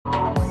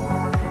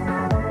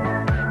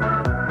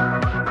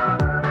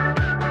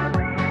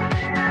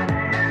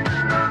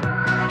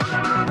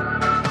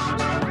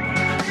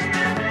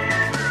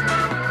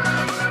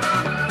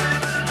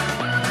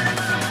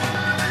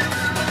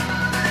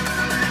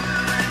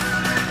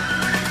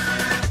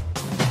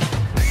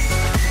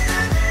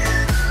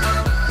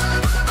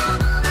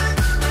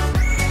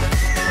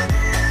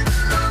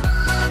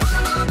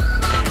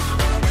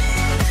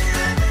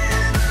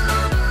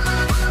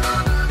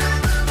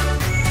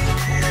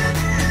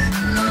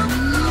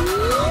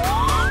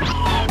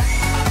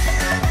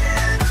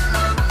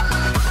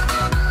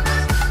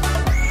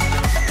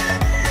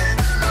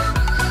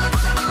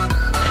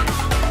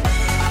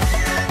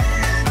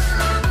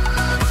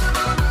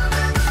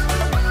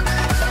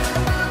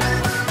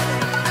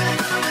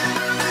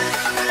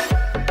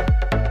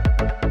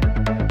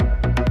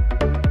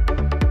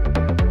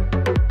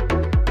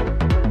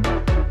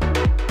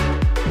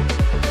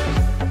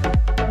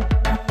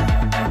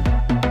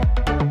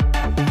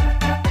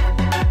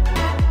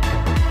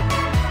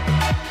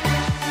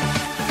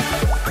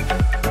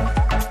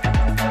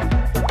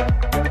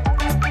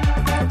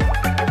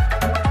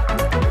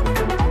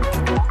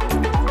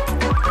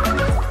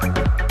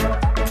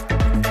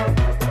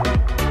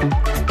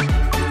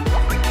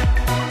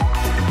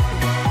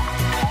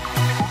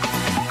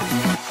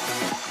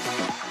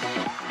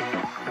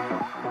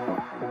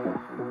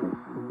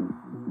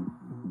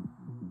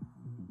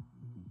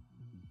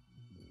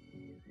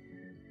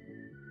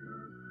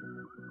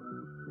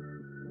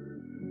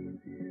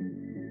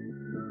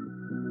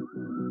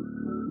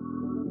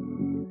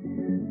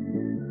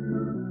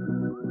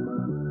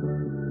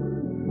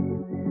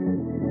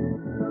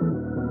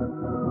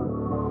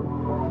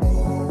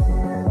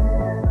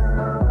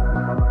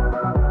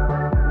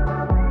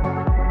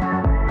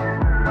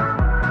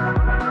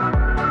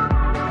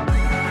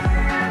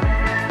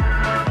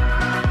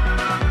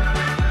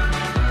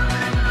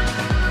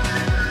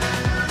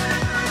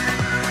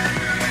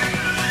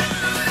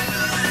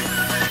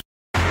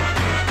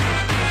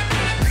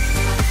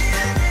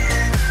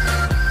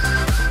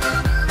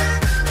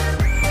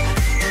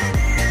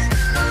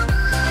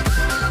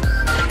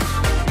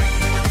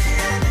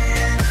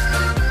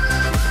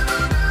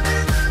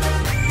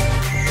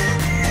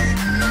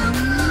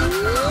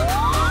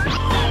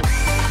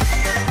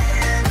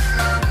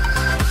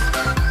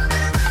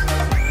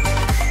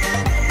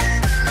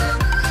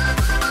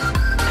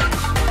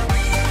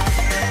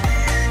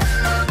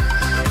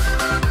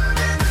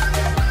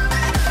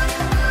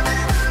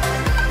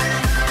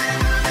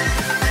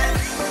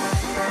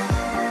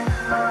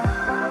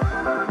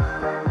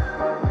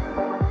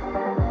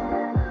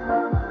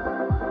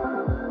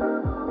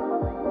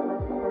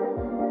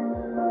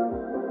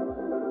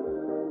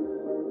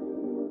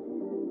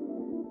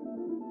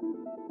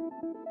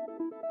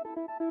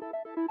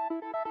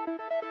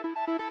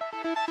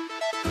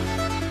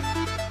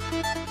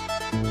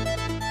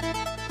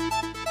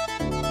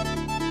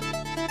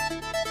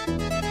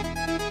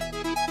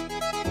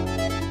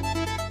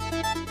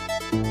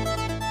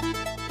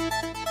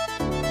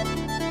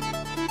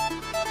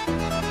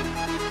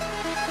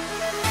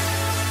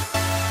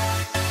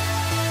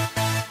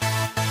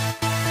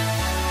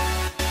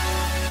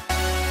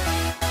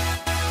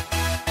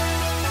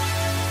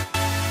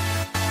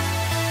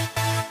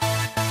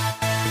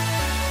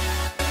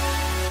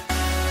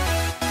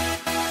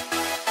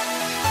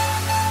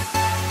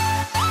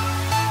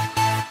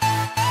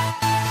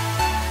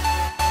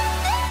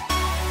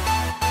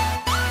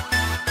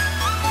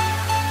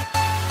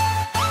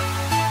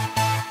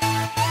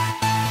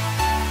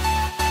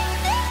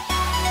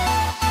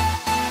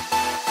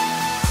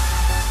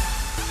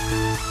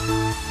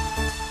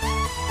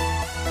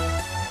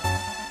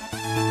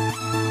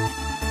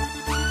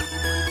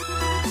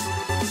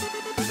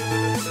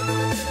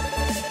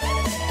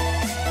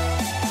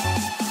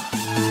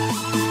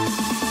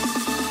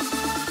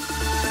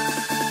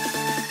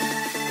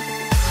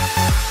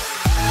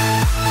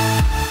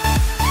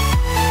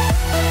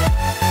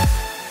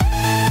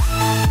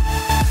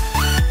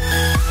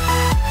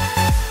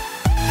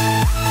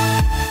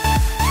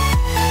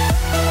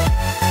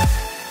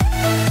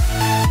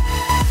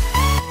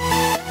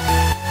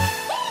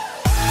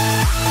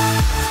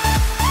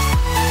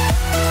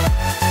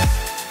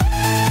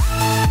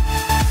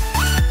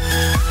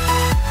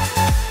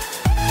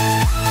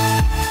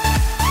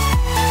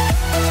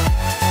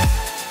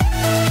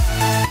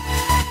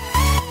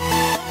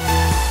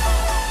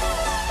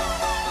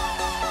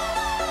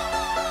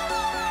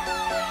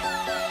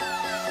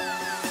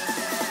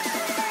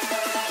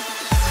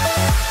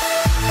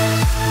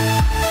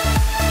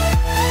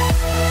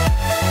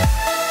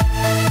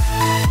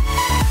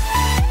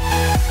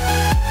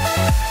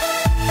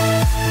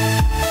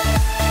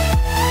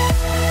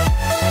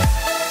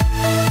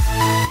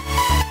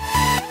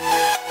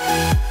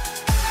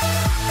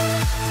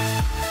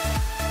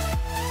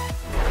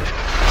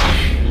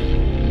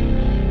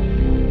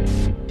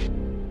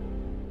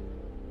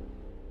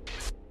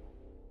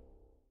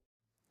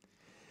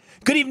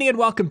Good evening and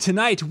welcome.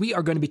 Tonight, we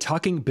are going to be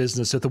talking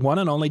business with the one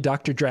and only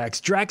Dr.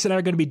 Drax. Drax and I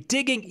are going to be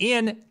digging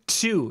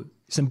into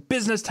some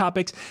business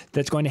topics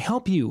that's going to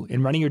help you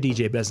in running your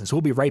DJ business.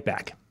 We'll be right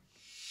back.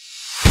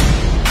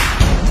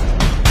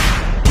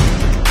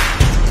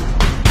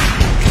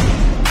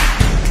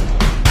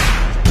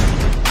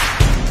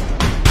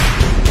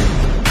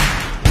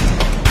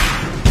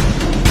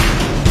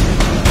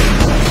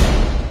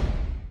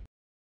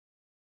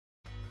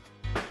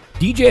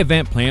 DJ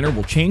Event Planner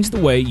will change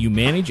the way you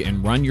manage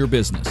and run your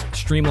business.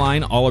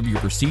 Streamline all of your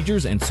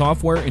procedures and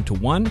software into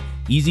one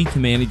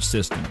easy-to-manage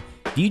system.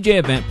 DJ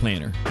Event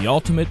Planner, the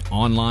ultimate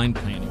online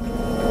planning.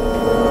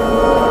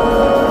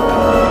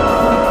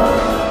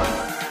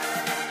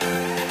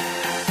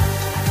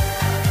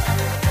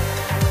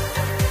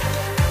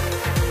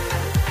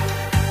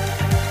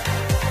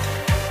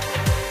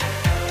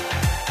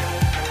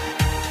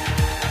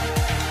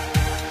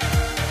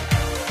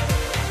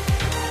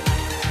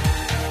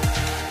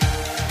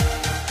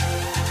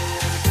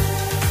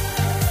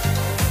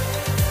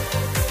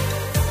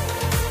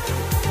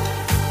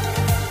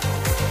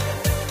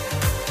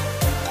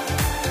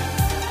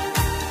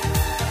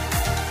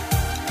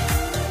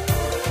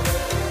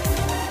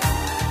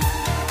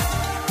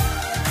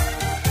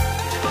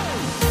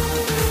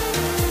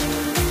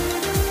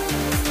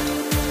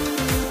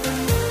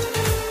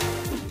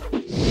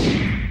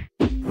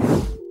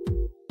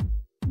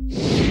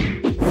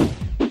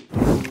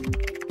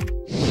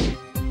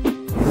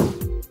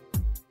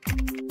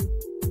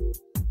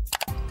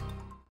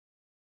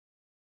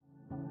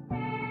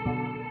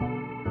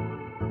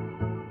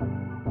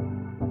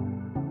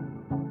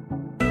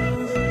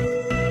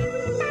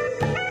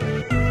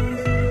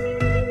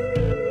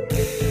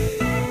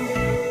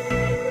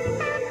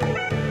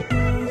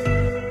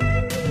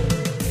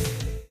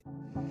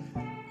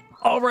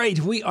 All right,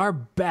 we are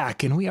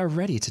back and we are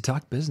ready to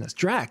talk business.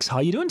 Drax, how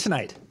are you doing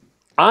tonight?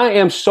 I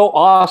am so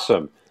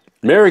awesome.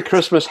 Merry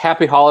Christmas,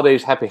 Happy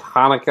Holidays, Happy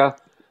Hanukkah,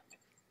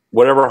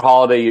 whatever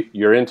holiday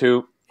you're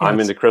into. Yeah, I'm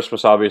into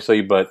Christmas,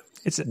 obviously, but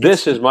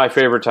this is my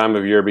favorite time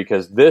of year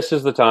because this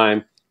is the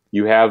time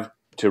you have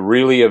to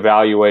really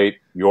evaluate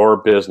your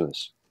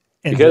business.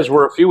 Because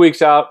we're a few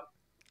weeks out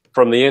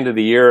from the end of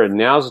the year, and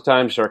now's the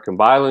time to start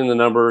compiling the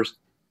numbers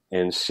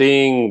and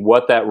seeing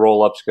what that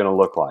roll-up is going to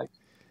look like.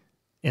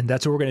 And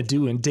that's what we're going to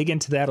do and dig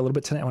into that a little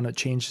bit tonight. I want to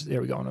change.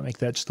 There we go. I want to make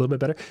that just a little bit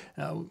better.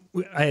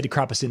 I had to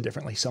crop us in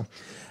differently. So,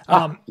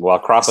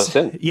 crop us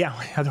in. Yeah.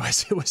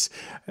 Otherwise it's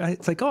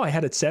like, I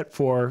had it set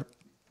for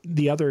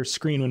the other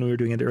screen when we were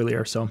doing it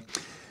earlier. So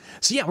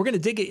yeah, we're going to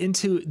dig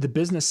into the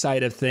business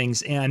side of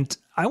things. And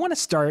I want to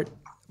start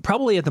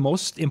probably at the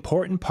most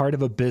important part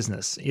of a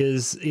business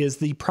is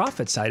the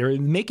profit side, or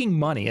making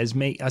money. As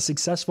a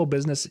successful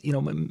business,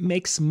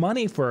 makes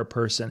money for a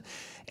person.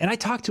 And I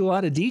talk to a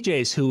lot of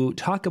DJs who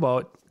talk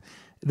about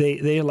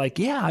They're like,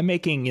 yeah, I'm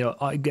making,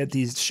 I get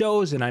these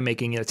shows and I'm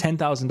making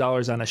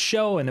 $10,000 on a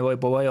show, and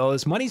boy, all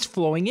this money's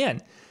flowing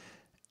in,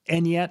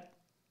 and yet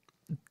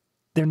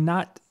they're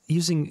not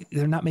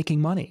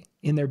making money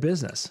in their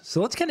business.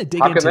 So let's kind of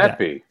dig into that. How can that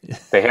be?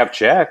 They have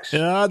checks.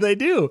 Yeah, they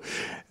do.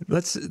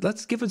 Let's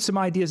give them some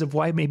ideas of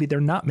why maybe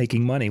they're not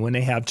making money when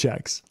they have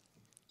checks.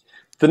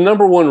 The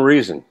number one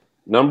reason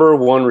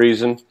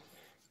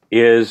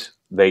is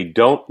they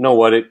don't know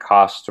what it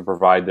costs to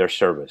provide their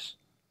service.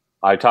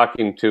 I was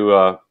talking to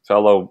a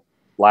fellow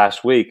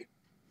last week,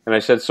 and I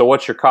said, so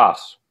what's your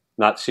cost?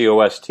 Not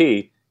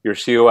C-O-S-T, your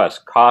C-O-S,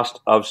 cost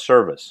of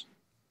service.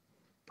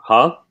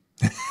 Huh?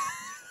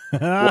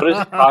 What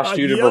does it cost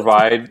you to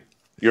provide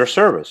your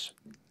service?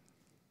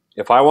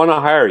 If I want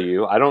to hire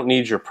you, I don't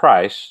need your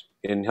price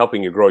in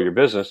helping you grow your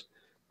business.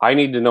 I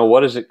need to know, what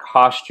does it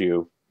cost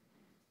you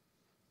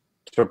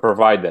to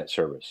provide that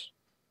service?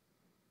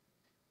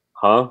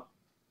 Huh?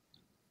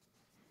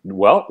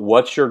 Well,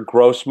 what's your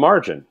gross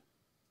margin?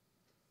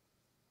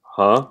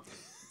 Huh?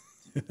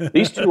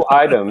 These two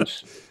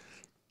items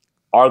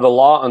are the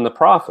law and the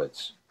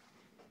prophets.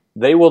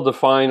 They will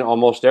define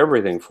almost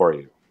everything for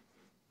you.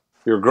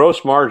 Your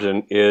gross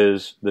margin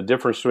is the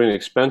difference between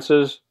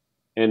expenses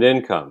and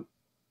income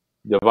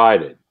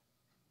divided,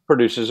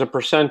 produces a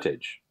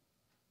percentage.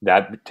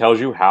 That tells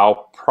you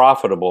how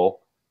profitable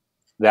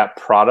that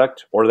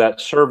product or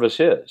that service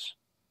is.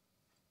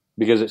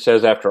 Because it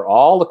says after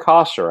all the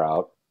costs are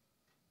out,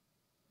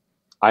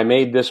 I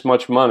made this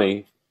much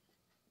money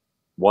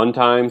one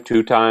time,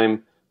 two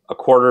time, a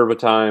quarter of a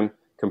time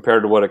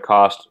compared to what it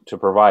cost to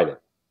provide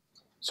it.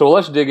 So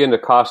let's dig into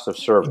cost of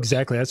service.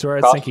 Exactly. That's where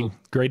I was thinking.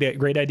 Great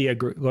idea.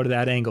 Go to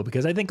that angle,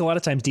 because I think a lot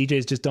of times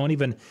DJs just don't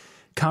even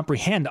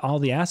comprehend all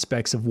the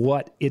aspects of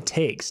what it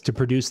takes to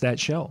produce that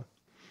show.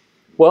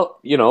 Well,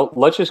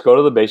 let's just go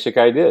to the basic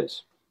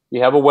ideas.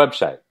 You have a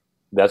website.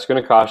 That's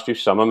going to cost you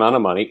some amount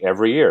of money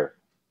every year.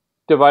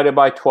 Divide it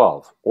by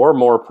 12, or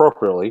more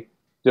appropriately,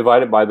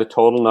 divide it by the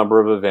total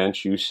number of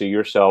events you see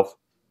yourself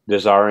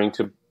desiring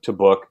to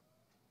book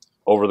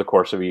over the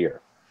course of a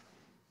year.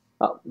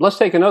 Let's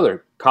take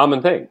another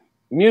common thing.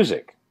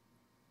 Music.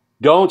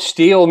 Don't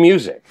steal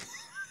music.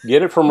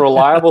 Get it from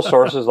reliable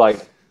sources like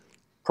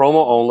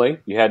Promo Only.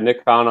 You had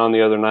Nick on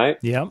the other night.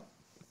 Yep.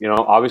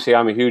 Obviously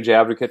I'm a huge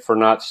advocate for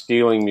not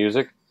stealing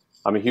music.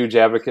 I'm a huge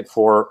advocate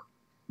for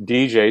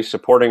DJs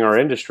supporting our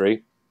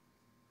industry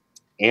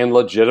and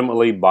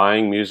legitimately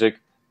buying music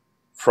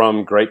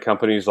from great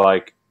companies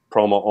like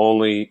Promo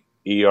Only,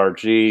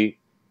 ERG,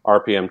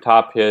 RPM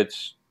Top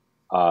Hits,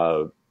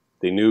 the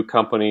new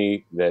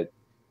company that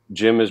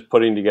Jim is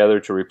putting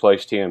together to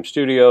replace TM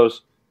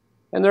Studios,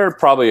 and there are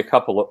probably a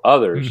couple of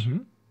others. Mm-hmm.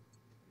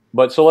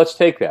 But so let's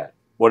take that,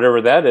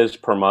 whatever that is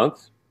per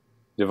month,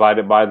 divide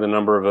it by the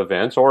number of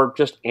events, or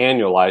just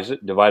annualize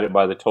it, divide it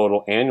by the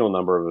total annual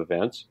number of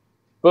events.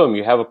 Boom,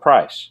 you have a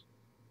price.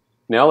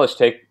 Now let's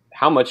take,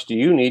 how much do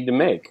you need to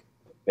make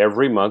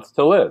every month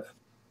to live,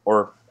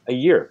 or a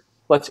year?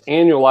 Let's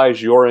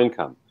annualize your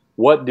income.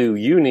 What do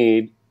you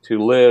need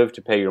to live,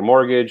 to pay your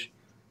mortgage,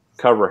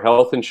 cover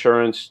health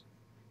insurance,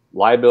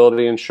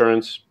 liability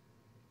insurance,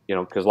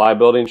 because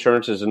liability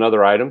insurance is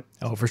another item.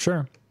 Oh, for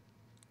sure.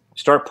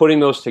 Start putting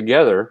those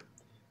together,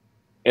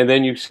 and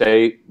then you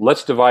say,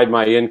 let's divide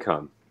my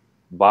income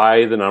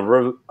by the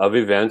number of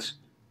events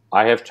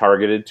I have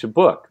targeted to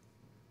book.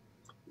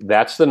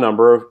 That's the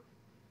number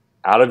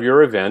out of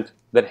your event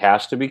that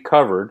has to be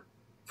covered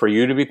for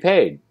you to be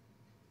paid.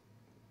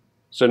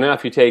 So now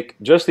if you take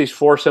just these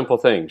four simple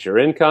things, your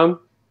income,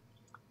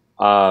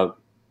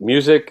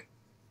 music,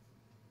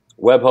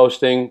 web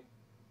hosting,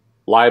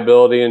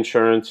 liability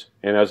insurance,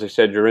 and as I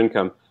said, your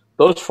income,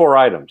 those four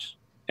items,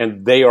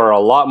 and they are a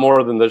lot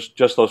more than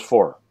just those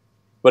four.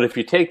 But if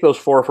you take those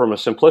four from a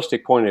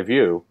simplistic point of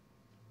view,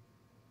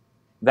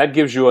 that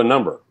gives you a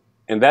number,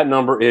 and that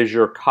number is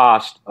your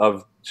cost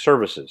of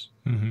services.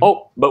 Mm-hmm.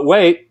 Oh, but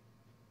wait,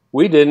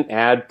 we didn't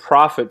add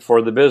profit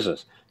for the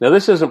business. Now,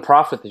 this isn't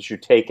profit that you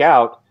take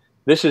out.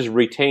 This is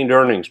retained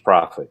earnings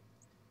profit.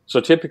 So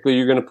typically,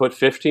 you're going to put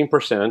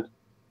 15%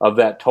 of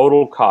that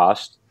total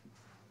cost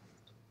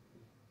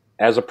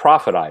as a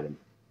profit item.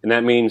 And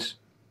that means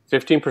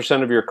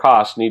 15% of your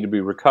costs need to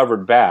be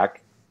recovered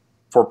back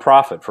for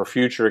profit, for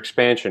future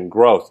expansion,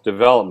 growth,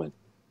 development,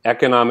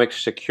 economic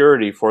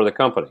security for the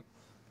company.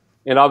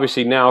 And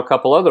obviously now a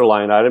couple other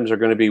line items are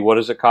going to be, what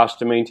does it cost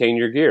to maintain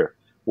your gear?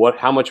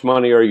 How much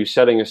money are you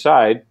setting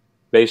aside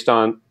based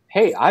on,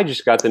 hey, I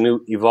just got the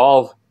new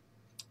Evolve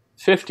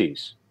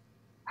 50s.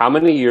 How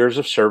many years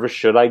of service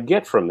should I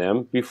get from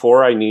them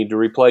before I need to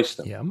replace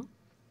them? Yeah.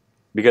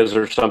 Because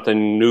there's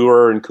something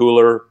newer and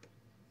cooler.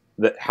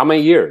 How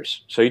many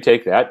years? So you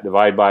take that,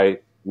 divide by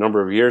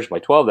number of years by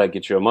 12, that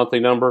gets you a monthly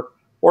number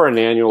or an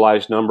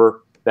annualized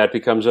number. That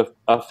becomes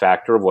a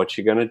factor of what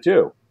you're going to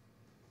do.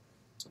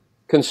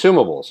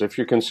 Consumables. If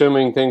you're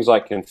consuming things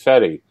like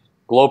confetti,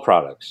 glow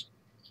products,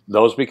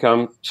 those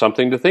become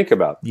something to think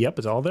about. Yep,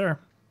 it's all there.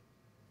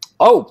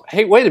 Oh,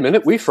 hey, wait a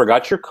minute. We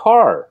forgot your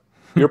car.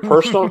 Your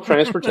personal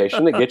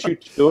transportation that gets you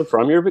to and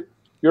from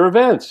your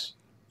events.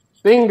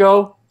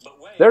 Bingo.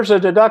 there's a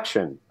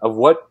deduction of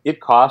what it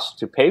costs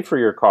to pay for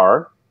your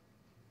car,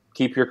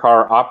 keep your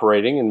car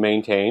operating and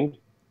maintained.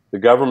 The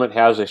government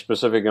has a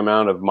specific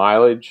amount of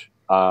mileage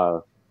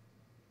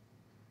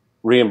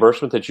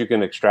reimbursement that you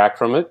can extract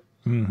from it.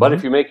 Mm-hmm. But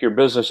if you make your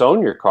business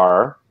own your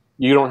car,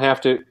 you don't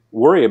have to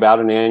worry about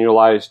an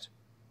annualized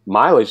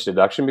mileage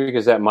deduction,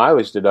 because that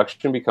mileage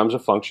deduction becomes a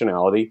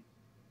functionality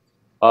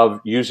of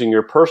using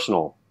your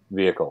personal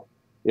vehicle.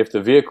 If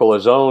the vehicle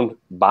is owned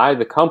by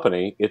the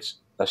company, it's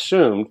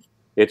assumed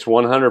it's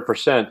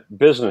 100%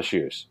 business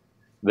use.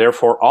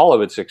 Therefore, all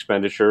of its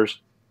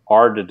expenditures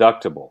are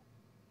deductible.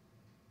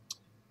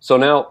 So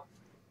now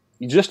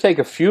you just take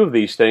a few of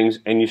these things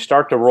and you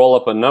start to roll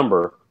up a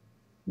number.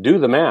 Do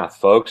the math,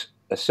 folks.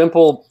 A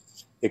simple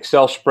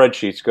Excel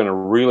spreadsheet is going to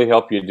really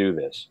help you do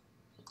this.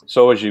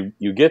 So as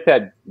you get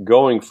that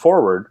going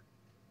forward,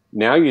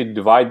 now you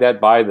divide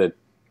that by the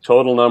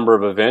total number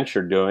of events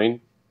you're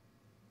doing,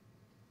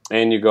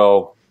 and you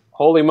go,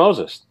 holy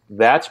Moses,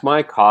 that's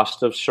my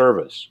cost of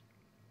service.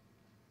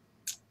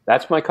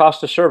 That's my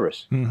cost of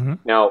service. Mm-hmm.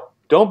 Now,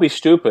 don't be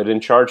stupid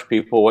and charge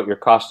people what your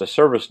cost of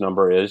service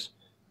number is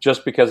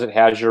just because it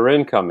has your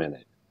income in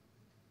it.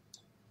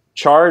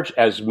 Charge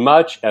as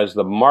much as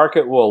the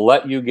market will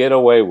let you get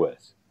away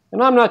with.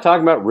 And I'm not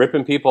talking about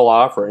ripping people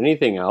off or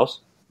anything else,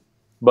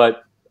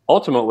 but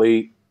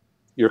ultimately,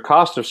 your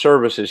cost of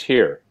service is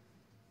here.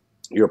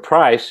 Your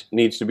price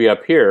needs to be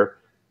up here,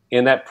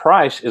 and that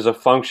price is a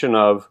function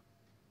of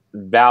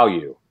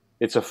value.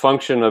 It's a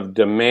function of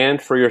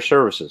demand for your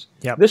services.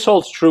 Yep. This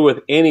holds true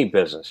with any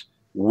business,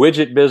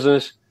 widget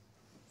business,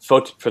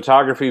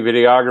 photography,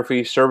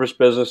 videography, service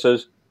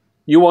businesses.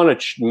 You want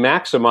to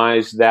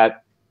maximize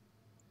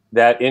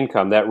that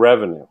income, that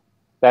revenue.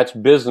 That's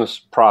business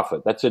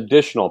profit. That's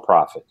additional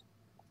profit.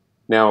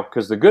 Now,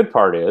 because the good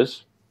part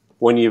is,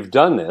 when you've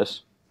done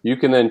this, you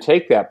can then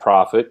take that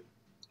profit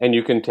and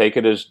you can take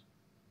it as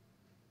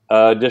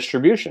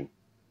distribution.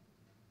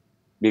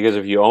 Because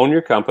if you own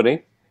your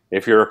company,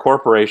 if you're a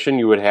corporation,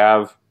 you would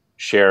have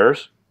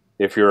shares.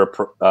 If you're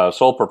a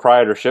sole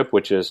proprietorship,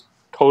 which is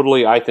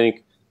totally, I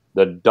think,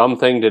 the dumb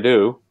thing to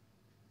do,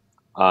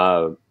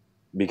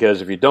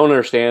 because if you don't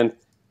understand,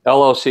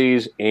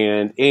 LLCs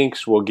and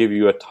Incs will give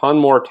you a ton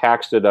more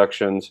tax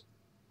deductions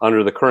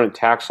under the current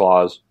tax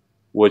laws,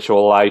 which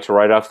will allow you to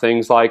write off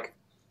things like,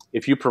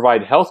 if you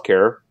provide health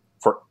care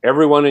for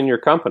everyone in your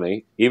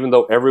company, even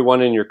though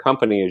everyone in your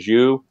company is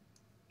you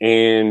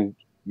and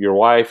your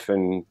wife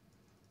and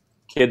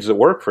kids that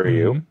work for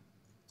you,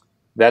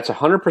 that's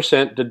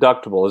 100%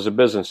 deductible as a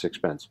business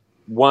expense.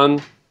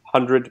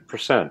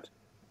 100%.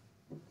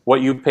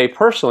 What you pay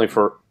personally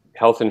for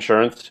health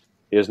insurance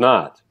is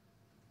not.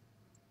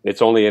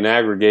 It's only an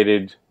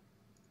aggregated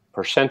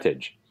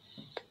percentage.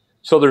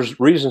 So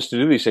there's reasons to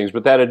do these things,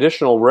 but that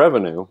additional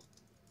revenue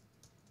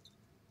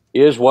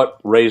is what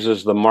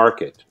raises the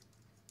market.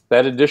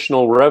 That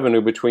additional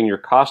revenue between your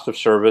cost of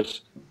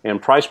service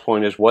and price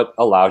point is what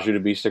allows you to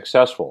be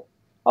successful.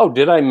 Oh,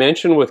 did I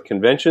mention with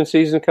convention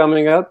season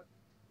coming up,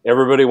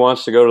 everybody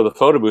wants to go to the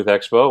Photo Booth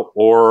Expo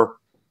or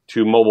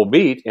to Mobile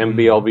Beat,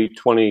 MBLV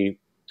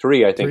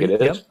 23, I think it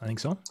is. Yep, I think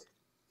so.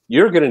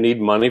 You're going to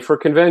need money for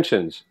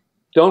conventions.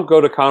 Don't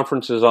go to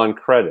conferences on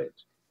credit.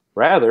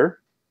 Rather,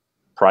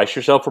 price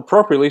yourself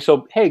appropriately.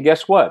 So, hey,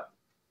 guess what?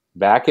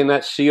 Back in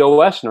that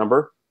COS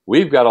number,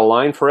 we've got a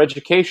line for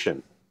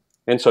education.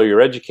 And so your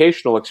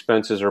educational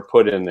expenses are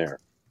put in there.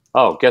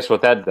 Oh, guess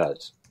what that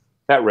does?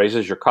 That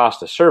raises your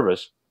cost of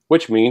service,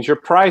 which means your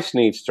price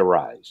needs to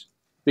rise,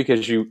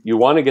 because you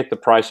want to get the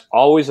price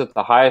always at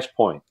the highest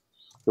point.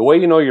 The way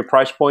you know your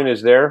price point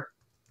is there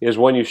is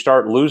when you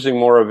start losing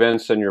more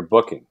events than you're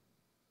booking.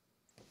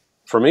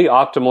 For me,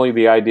 optimally,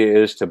 the idea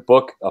is to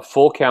book a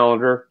full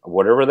calendar,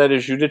 whatever that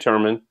is you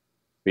determine,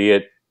 be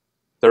it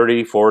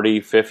 30, 40,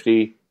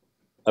 50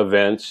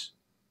 events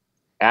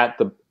at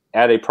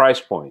a price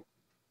point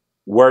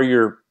where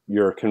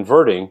you're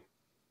converting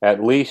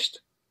at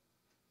least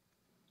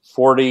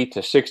 40 to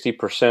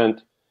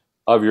 60%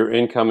 of your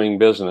incoming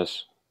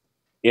business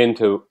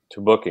into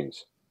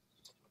bookings.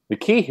 The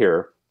key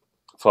here,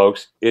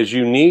 folks, is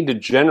you need to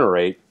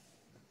generate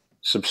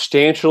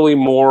substantially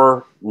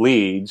more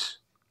leads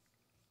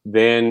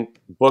than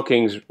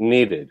bookings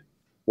needed.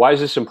 Why is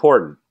this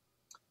important?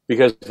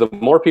 Because the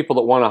more people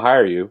that want to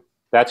hire you,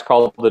 that's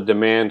called the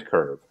demand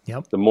curve.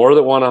 Yep. The more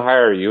that want to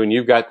hire you, and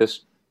you've got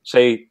this,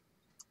 say,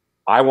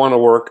 I want to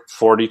work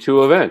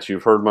 42 events.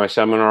 You've heard my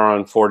seminar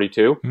on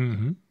 42.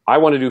 Mm-hmm. I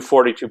want to do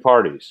 42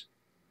 parties,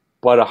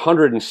 but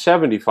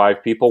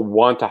 175 people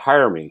want to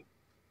hire me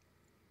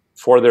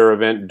for their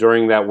event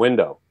during that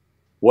window.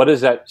 What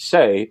does that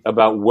say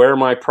about where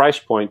my price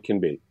point can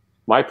be?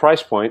 My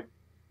price point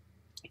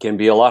can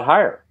be a lot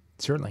higher.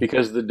 Certainly.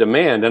 Because the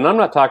demand, and I'm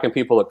not talking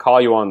people that call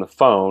you on the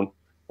phone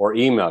or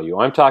email you.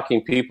 I'm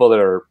talking people that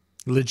are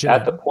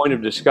at the point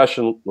of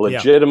discussion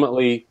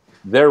legitimately,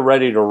 they're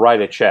ready to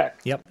write a check.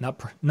 Yep,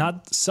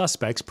 not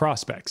suspects,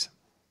 prospects.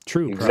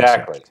 True.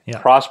 Exactly. Prospects.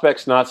 Yeah.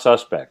 Prospects, not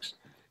suspects.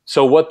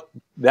 So what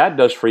that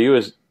does for you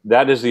is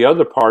that is the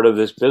other part of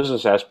this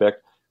business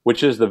aspect,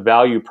 which is the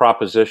value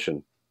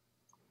proposition.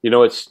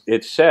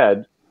 it's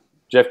said,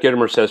 Jeff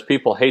Gitomer says,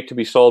 people hate to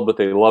be sold, but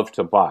they love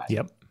to buy.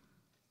 Yep.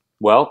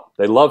 Well,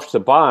 they love to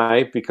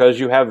buy because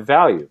you have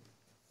value.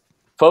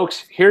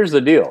 Folks, here's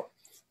the deal.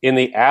 In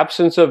the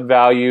absence of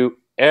value,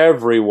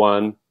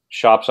 everyone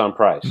shops on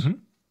price. Mm-hmm.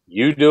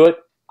 You do it.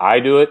 I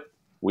do it.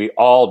 We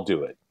all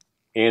do it.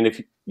 And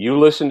if you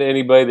listen to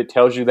anybody that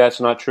tells you that's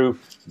not true,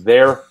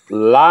 they're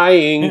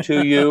lying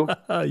to you.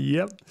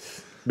 Yep.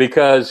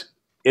 Because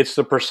it's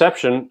the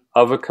perception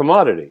of a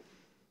commodity.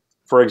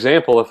 For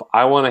example, if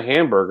I want a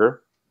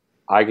hamburger,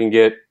 I can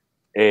get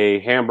a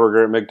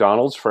hamburger at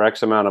McDonald's for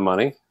X amount of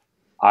money.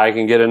 I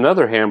can get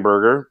another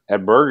hamburger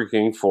at Burger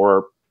King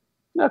for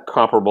a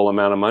comparable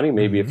amount of money,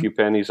 maybe a few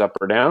pennies up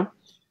or down.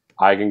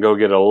 I can go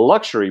get a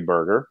luxury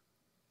burger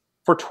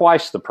for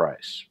twice the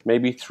price,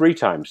 maybe 3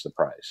 times the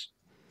price.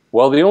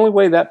 Well, the only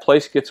way that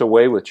place gets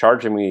away with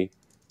charging me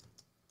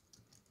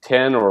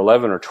 $10 or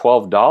 $11 or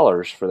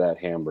 $12 for that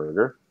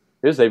hamburger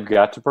is they've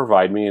got to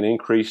provide me an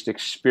increased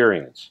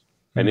experience,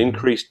 an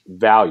increased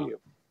value.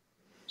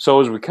 So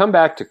as we come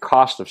back to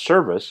cost of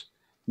service,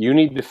 you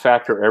need to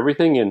factor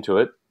everything into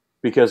it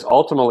because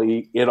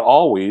ultimately it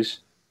always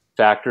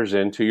factors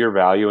into your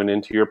value and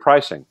into your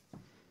pricing.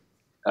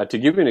 To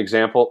give you an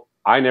example,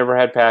 I never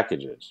had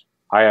packages.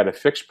 I had a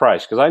fixed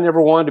price because I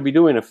never wanted to be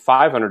doing a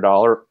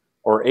 $500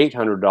 or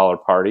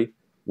 $800 party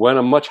when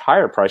a much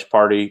higher price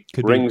party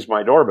rings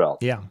my doorbell.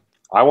 Yeah.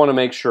 I want to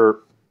make sure,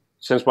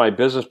 since my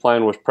business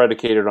plan was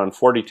predicated on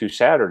 42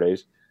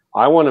 Saturdays,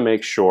 I want to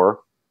make sure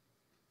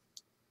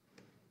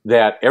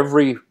that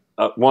every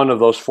one of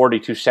those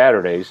 42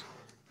 Saturdays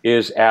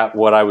is at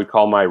what I would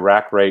call my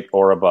rack rate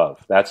or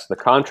above. That's the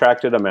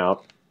contracted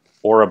amount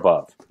or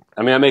above.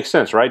 I mean, that makes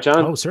sense, right,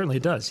 John? Oh, certainly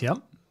it does. Yep.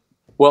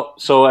 Well,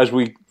 so as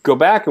we go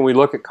back and we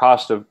look at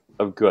cost of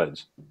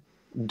goods,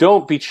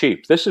 don't be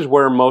cheap. This is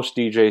where most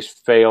DJs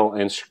fail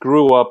and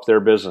screw up their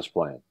business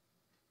plan.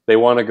 They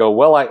want to go,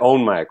 well, I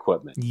own my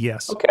equipment.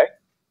 Yes. Okay.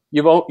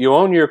 You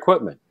own your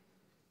equipment.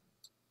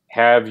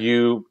 Have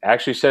you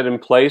actually set in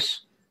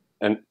place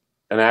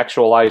an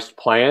actualized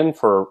plan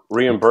for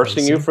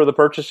reimbursing you for the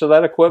purchase of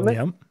that equipment?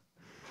 Yep.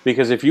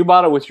 Because if you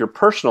bought it with your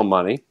personal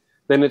money,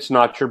 then it's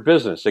not your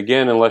business.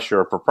 Again, unless you're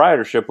a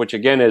proprietorship, which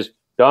again is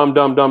dumb.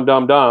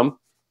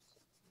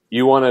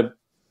 You want to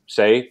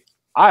say,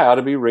 I ought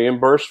to be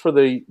reimbursed for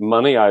the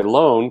money I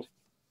loaned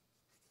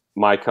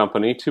my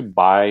company to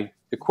buy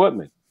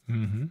equipment.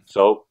 Mm-hmm.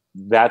 So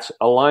that's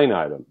a line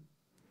item.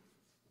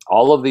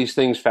 All of these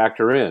things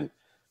factor in.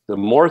 The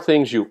more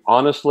things you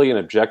honestly and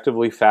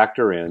objectively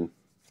factor in,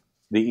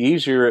 the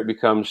easier it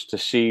becomes to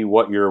see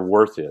what your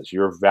worth is,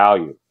 your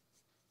value,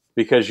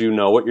 because you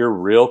know what your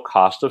real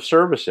cost of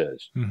service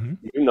is. Mm-hmm.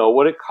 You know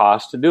what it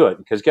costs to do it.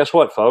 Because guess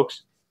what,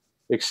 folks?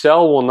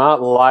 Excel will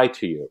not lie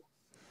to you.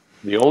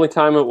 The only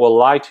time it will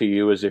lie to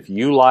you is if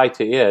you lie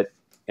to it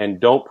and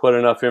don't put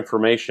enough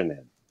information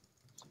in.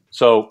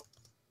 So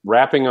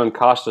wrapping on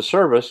cost of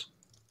service,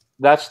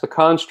 that's the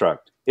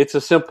construct. It's a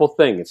simple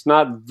thing. It's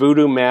not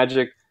voodoo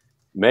magic.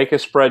 Make a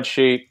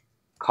spreadsheet.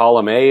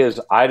 Column A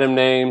is item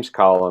names.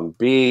 Column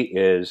B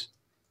is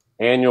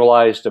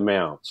annualized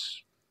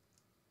amounts.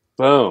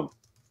 Boom.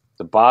 At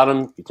the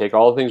bottom, you take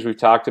all the things we've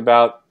talked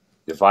about,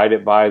 divide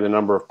it by the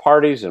number of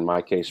parties, in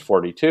my case,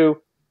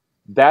 42.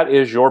 That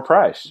is your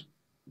price.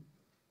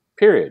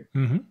 Period.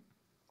 Mm-hmm.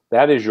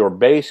 That is your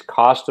base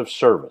cost of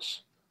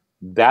service.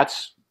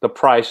 That's the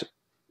price.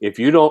 If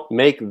you don't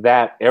make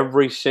that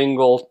every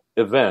single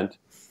event,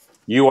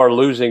 you are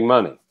losing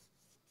money.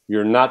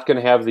 You're not going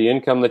to have the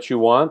income that you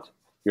want.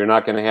 You're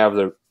not going to have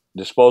the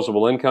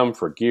disposable income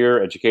for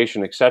gear,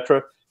 education,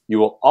 etc. You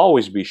will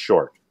always be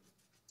short.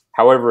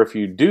 However, if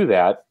you do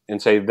that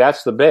and say,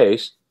 that's the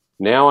base,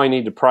 now I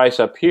need to price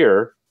up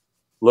here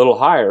a little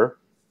higher,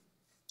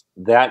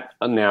 that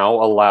now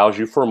allows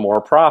you for more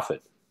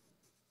profit.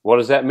 What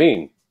does that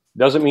mean?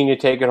 Doesn't mean you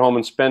take it home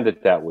and spend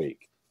it that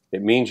week.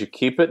 It means you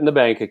keep it in the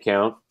bank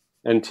account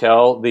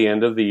until the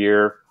end of the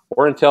year,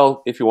 or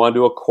until, if you want to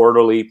do a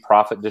quarterly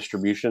profit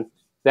distribution,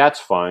 that's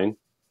fine.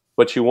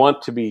 But you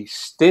want to be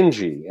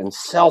stingy and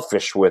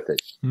selfish with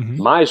it,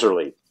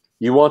 miserly.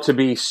 You want to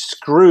be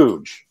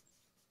Scrooge.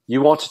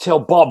 You want to tell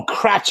Bob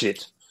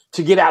Cratchit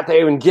to get out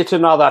there and get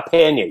another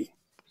penny.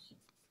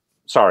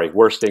 Sorry,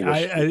 worst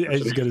English. I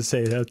was going to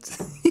say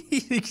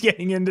that.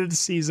 Getting into the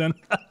season.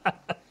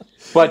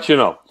 But,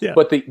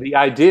 but the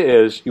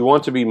idea is you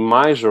want to be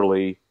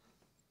miserly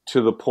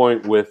to the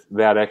point with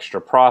that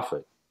extra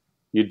profit.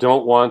 You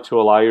don't want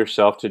to allow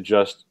yourself to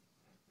just,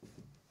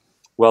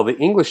 well, the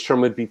English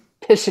term would be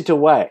piss it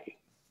away.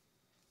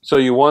 So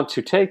you want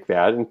to take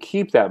that and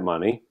keep that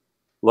money,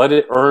 let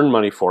it earn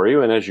money for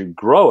you, and as you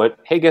grow it,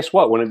 hey, guess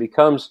what? When it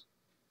becomes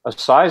a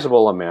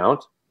sizable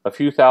amount, a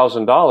few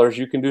 $1,000s,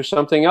 you can do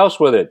something else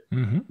with it.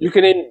 Mm-hmm. You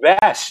can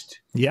invest.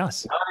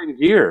 Yes. Not in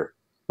gear,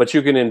 but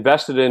you can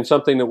invest it in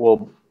something that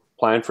will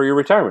plan for your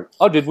retirement.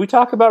 Oh, did we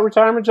talk about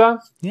retirement, John?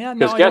 Yeah, no,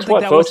 because guess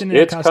what, folks?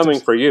 It's coming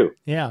for you.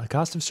 Yeah, the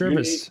cost of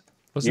service.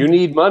 You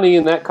need money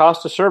in that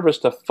cost of service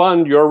to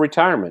fund your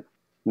retirement,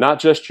 not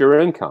just your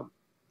income.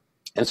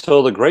 And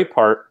so the great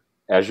part,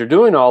 as you're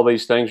doing all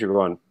these things, you're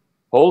going,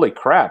 holy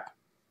crap,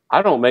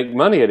 I don't make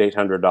money at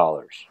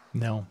 $800.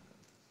 No.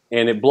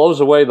 And it blows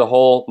away the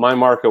whole my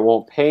market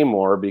won't pay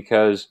more,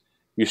 because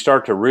you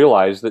start to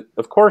realize that,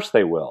 of course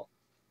they will,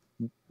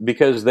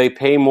 because they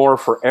pay more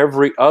for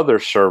every other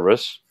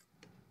service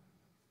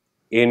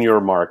in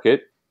your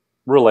market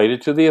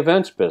related to the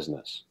events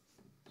business.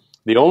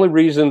 The only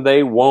reason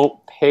they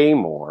won't pay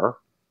more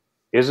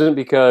isn't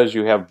because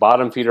you have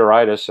bottom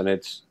feederitis and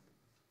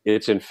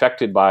it's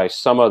infected by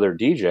some other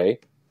DJ.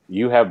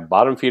 You have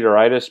bottom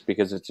feederitis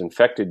because it's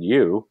infected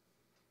you,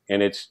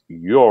 and it's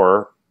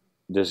your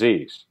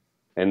disease.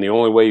 And the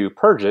only way you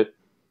purge it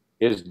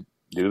is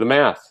do the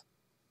math.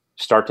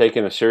 Start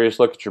taking a serious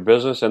look at your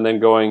business and then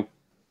going,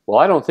 well,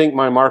 I don't think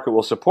my market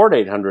will support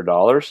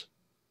 $800.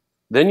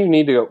 Then you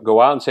need to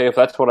go out and say, if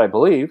that's what I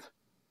believe,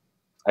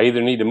 I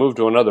either need to move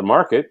to another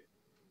market,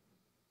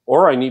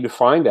 or I need to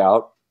find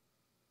out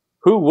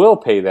who will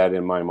pay that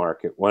in my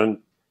market. When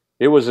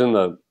it was in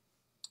the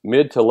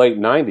mid to late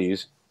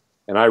 90s,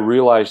 and I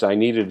realized I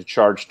needed to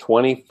charge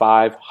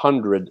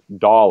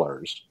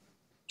 $2,500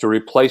 to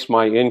replace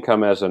my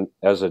income as an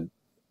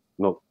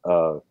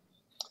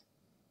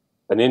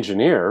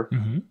engineer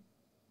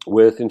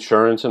with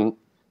insurance and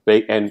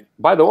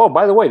by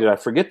the way, did I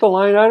forget the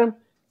line item?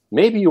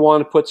 Maybe you want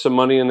to put some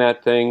money in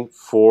that thing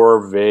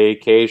for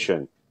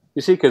vacation.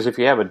 You see, because if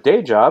you have a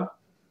day job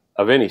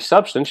of any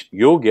substance,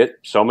 you'll get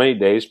so many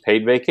days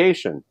paid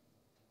vacation.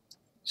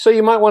 So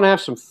you might want to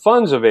have some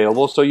funds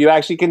available so you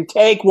actually can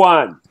take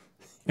one.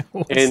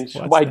 What's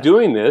by that?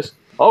 Doing this,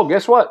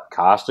 guess what?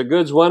 Cost of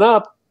goods went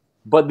up.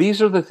 But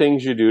these are the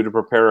things you do to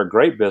prepare a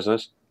great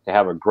business, to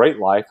have a great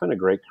life and a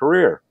great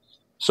career.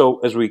 So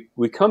as we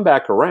come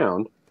back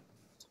around,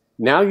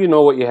 now you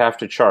know what you have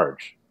to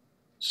charge.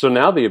 So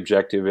now the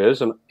objective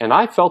is, and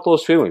I felt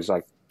those feelings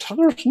like,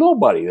 there's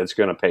nobody that's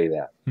going to pay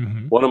that.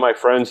 Mm-hmm. One of my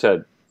friends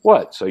said,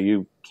 what? So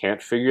you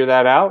can't figure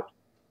that out?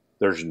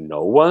 There's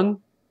no one?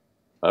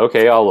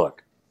 Okay, I'll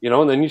look.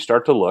 And then you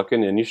start to look,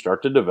 and then you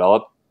start to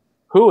develop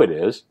who it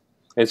is.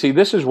 And see,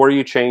 this is where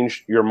you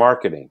change your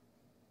marketing.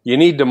 You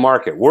need to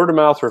market. Word of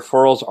mouth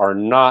referrals are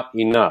not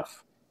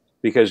enough,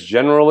 because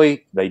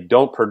generally they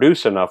don't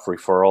produce enough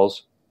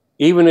referrals,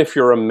 even if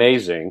you're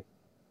amazing,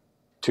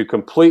 to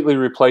completely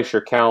replace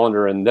your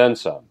calendar and then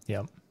some.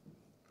 Yep.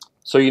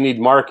 So you need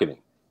marketing.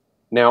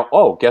 Now,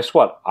 guess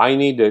what? I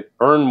need to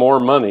earn more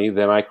money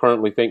than I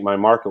currently think my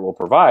market will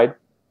provide.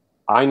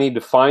 I need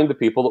to find the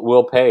people that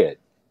will pay it.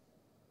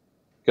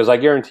 Because I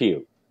guarantee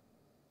you,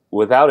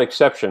 without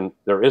exception,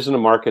 there isn't a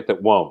market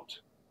that won't.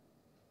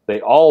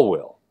 They all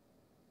will.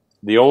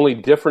 The only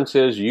difference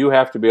is you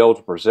have to be able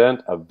to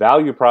present a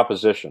value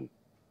proposition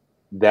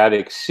that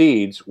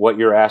exceeds what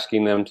you're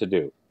asking them to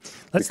do.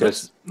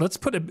 Let's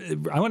put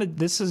it.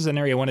 This is an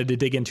area I wanted to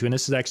dig into, and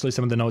this is actually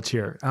some of the notes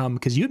here,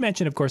 because you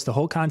mentioned, of course, the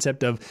whole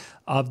concept of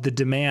the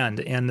demand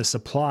and the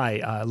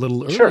supply a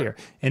little earlier,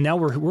 and now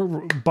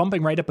we're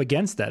bumping right up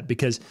against that,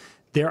 because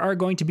there are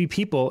going to be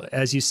people,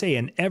 as you say,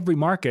 in every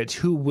market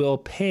who will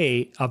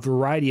pay a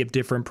variety of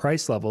different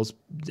price levels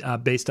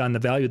based on the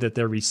value that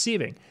they're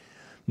receiving.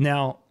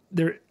 Now,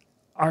 there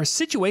are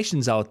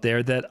situations out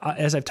there that,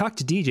 as I've talked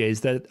to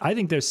DJs, that I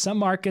think there's some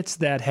markets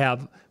that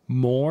have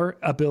more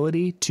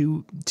ability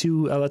to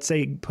let's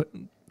say,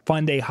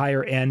 fund a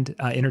higher end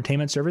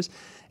entertainment service,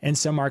 and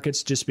some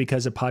markets, just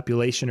because of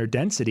population or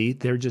density,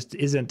 there just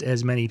isn't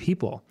as many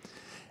people.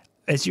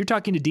 As you're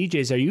talking to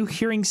DJs, are you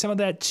hearing some of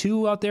that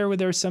too out there, where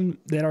there's some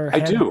that are? I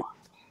do.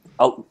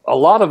 A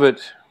lot of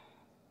it.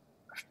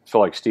 I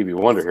feel like Stevie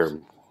Wonder here,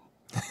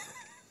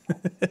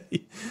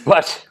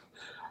 but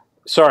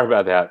sorry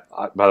about that.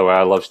 By the way,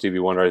 I love Stevie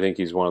Wonder. I think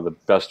he's one of the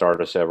best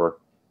artists ever.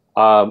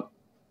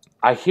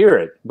 I hear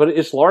it, but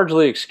it's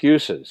largely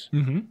excuses.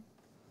 Mm-hmm.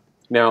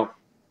 Now,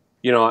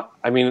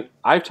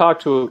 I've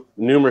talked to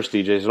numerous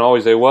DJs and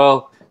always say,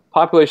 well,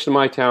 population of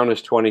my town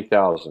is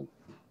 20,000.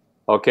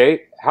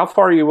 Okay, how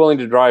far are you willing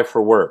to drive for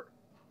work?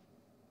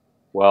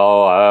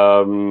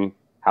 Well,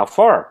 how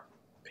far?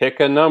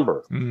 Pick a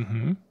number.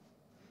 Mm-hmm.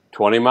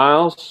 20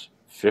 miles,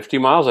 50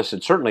 miles? I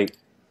said, certainly.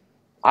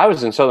 I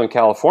was in Southern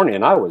California,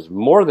 and I was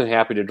more than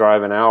happy to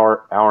drive an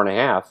hour and a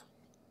half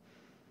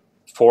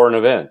for an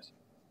event.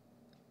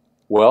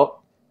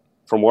 Well,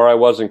 from where I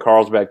was in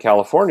Carlsbad,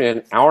 California,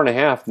 an hour and a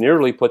half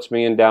nearly puts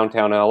me in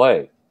downtown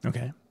LA.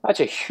 Okay. That's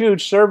a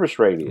huge service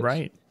radius.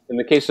 Right. In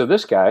the case of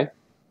this guy,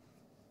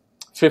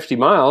 50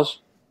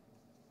 miles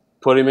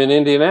put him in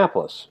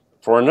Indianapolis.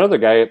 For another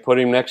guy, it put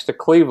him next to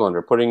Cleveland,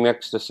 or put him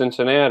next to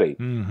Cincinnati,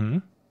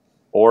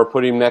 or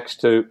put him next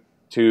to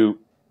the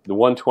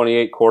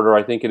 128 corridor,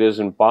 I think it is,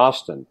 in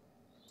Boston.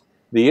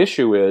 The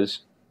issue is,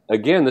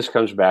 again, this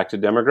comes back to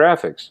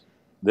demographics.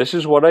 This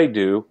is what I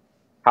do.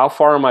 How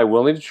far am I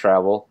willing to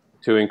travel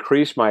to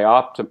increase my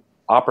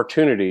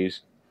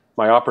opportunities,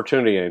 my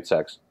opportunity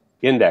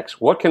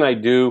index? What can I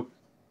do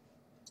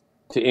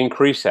to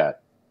increase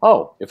that?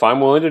 If I'm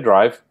willing to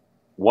drive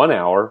 1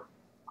 hour,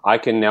 I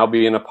can now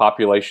be in a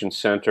population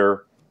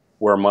center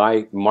where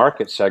my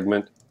market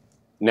segment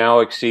now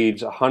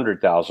exceeds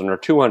 100,000 or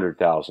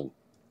 200,000.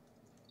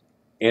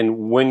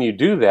 And when you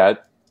do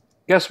that,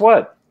 guess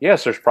what?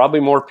 Yes, there's probably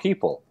more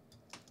people.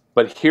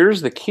 But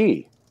here's the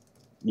key.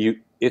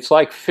 It's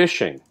like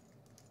fishing.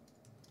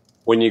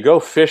 When you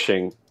go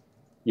fishing,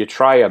 you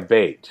try a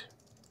bait.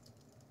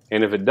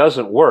 And if it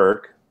doesn't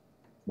work,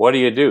 what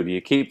do? Do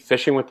you keep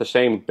fishing with the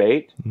same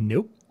bait?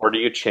 Nope. Or do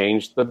you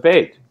change the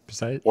bait?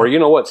 Besides, or you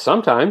know what?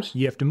 Sometimes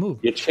you have to move.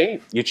 You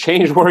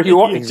change where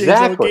you are.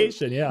 Exactly.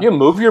 Location, yeah. You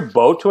move your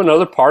boat to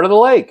another part of the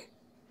lake.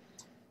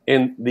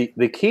 And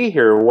the key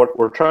here, what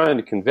we're trying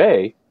to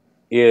convey,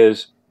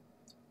 is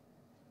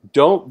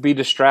don't be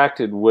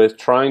distracted with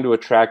trying to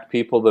attract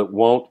people that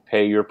won't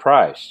pay your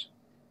price.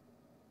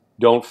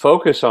 Don't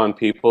focus on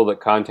people that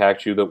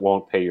contact you that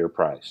won't pay your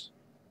price.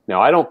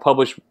 Now, I don't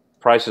publish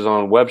prices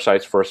on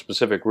websites for a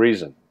specific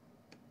reason.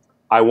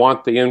 I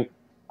want the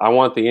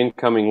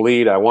incoming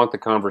lead. I want the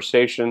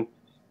conversation,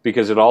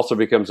 because it also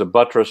becomes a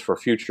buttress for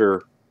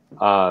future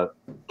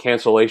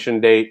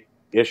cancellation date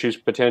issues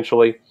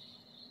potentially.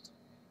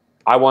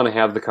 I want to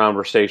have the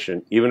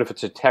conversation, even if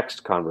it's a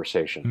text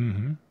conversation.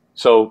 Mm-hmm.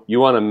 So you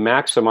want to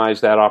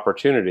maximize that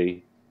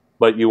opportunity,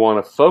 but you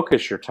want to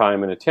focus your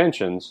time and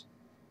attentions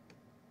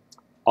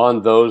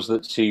on those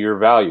that see your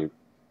value.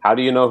 How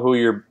do you know who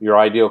your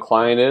ideal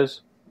client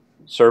is?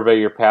 Survey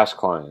your past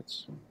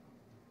clients.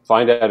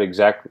 Find out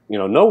exactly,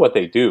 know what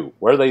they do,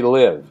 where they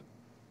live,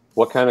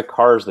 what kind of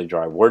cars they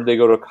drive, where did they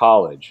go to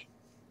college,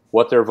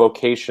 what their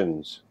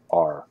vocations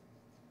are.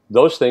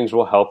 Those things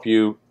will help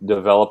you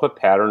develop a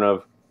pattern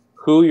of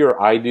who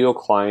your ideal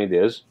client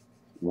is,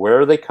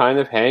 where they kind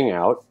of hang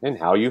out, and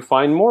how you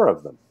find more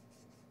of them.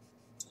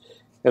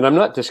 And I'm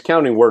not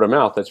discounting word of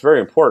mouth. That's very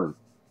important,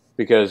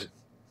 because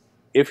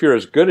if you're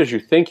as good as you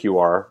think you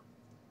are,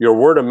 your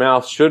word of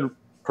mouth should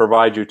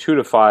provide you 2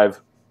 to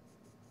 5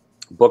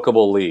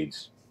 bookable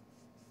leads.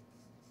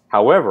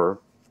 However,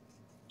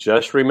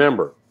 just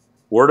remember,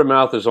 word of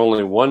mouth is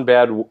only one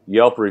bad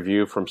Yelp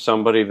review from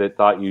somebody that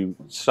thought you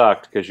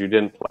sucked because you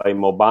didn't play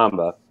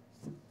Mobamba,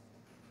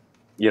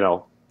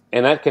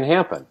 and that can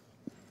happen.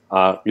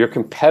 Your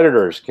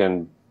competitors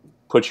can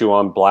put you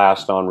on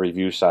blast on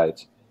review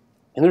sites,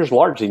 and there's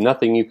largely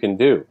nothing you can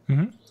do.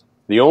 Mm-hmm.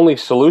 The only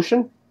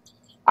solution,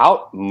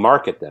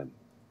 out-market them.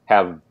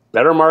 Have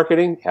better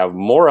marketing, have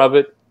more of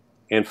it,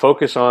 and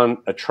focus on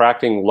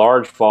attracting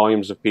large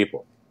volumes of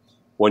people.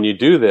 When you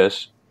do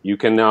this, you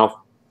can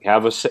now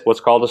have what's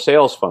called a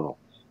sales funnel.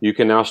 You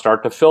can now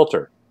start to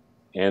filter.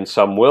 And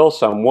some will,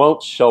 some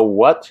won't. So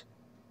what?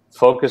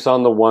 Focus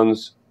on the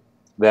ones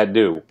that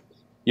do.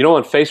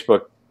 On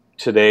Facebook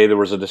today, there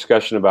was a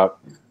discussion about,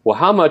 well,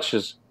 how much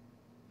is,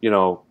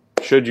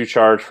 should you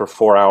charge for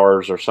 4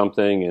 hours or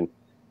something? And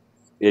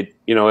it,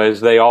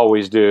 as they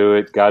always do,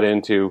 it got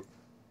into,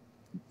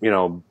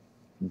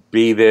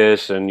 be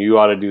this, and you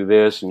ought to do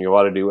this, and you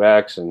ought to do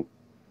X, and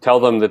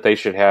tell them that they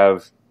should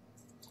have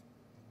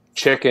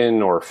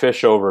chicken or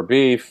fish over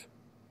beef,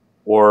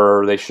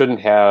 or they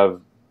shouldn't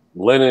have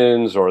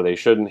linens, or they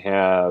shouldn't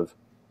have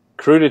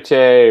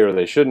crudité, or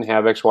they shouldn't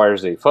have X, Y, or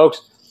Z.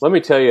 Folks, let me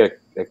tell you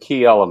a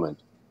key element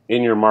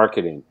in your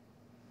marketing.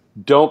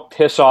 Don't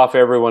piss off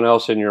everyone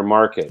else in your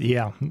market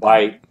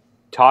by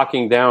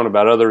talking down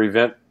about other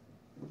event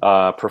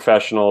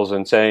professionals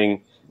and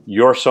saying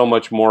you're so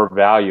much more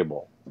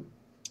valuable.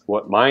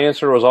 What my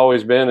answer has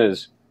always been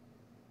is,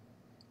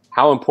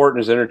 how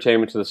important is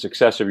entertainment to the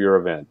success of your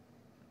event?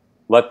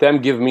 Let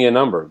them give me a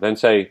number. Then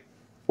say,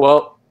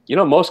 well,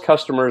 most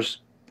customers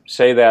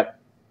say that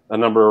a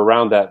number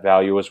around that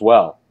value as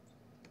well.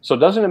 So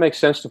doesn't it make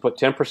sense to put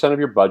 10% of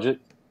your budget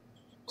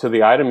to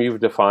the item you've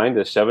defined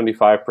as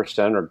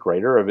 75% or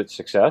greater of its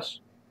success?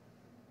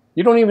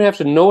 You don't even have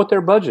to know what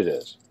their budget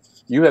is.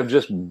 You have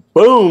just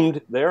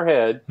boomed their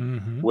head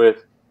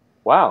with,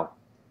 wow,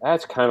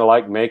 that's kind of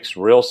like makes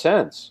real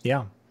sense.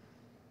 Yeah.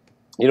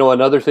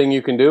 Another thing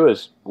you can do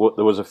is,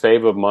 there was a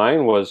fave of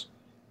mine was,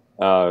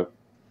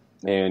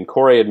 and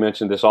Corey had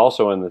mentioned this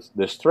also in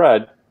this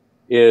thread,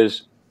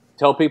 is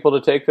tell people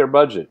to take their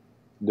budget,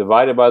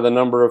 divide it by the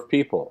number of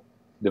people,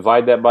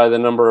 divide that by the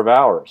number of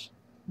hours.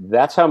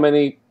 That's how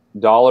many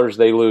dollars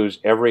they lose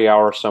every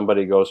hour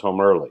somebody goes home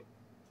early.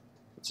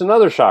 It's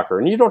another shocker.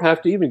 And you don't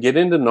have to even get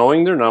into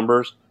knowing their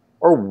numbers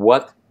or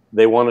what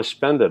they want to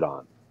spend it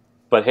on.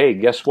 But hey,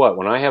 guess what?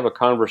 When I have a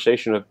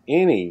conversation of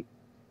any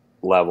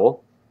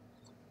level,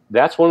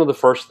 that's one of the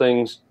first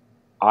things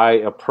I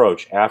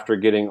approach after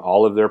getting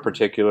all of their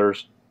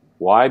particulars.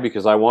 Why?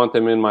 Because I want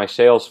them in my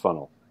sales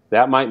funnel.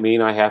 That might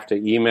mean I have to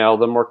email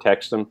them or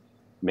text them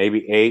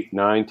maybe 8,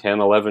 9, 10,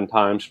 11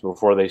 times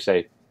before they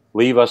say,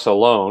 leave us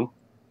alone.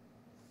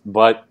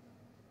 But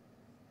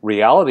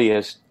reality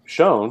has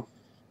shown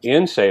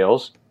in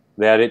sales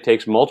that it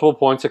takes multiple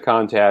points of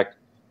contact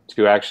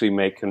to actually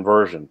make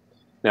conversion.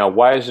 Now,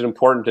 why is it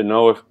important to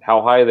know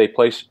how high they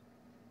place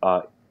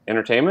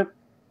entertainment?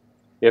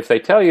 If they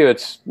tell you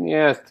it's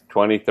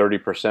 20,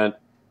 30%,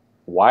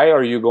 why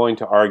are you going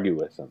to argue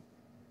with them?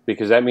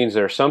 Because that means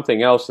there's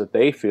something else that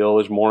they feel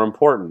is more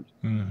important.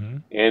 Mm-hmm.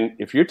 And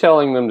if you're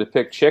telling them to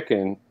pick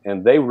chicken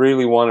and they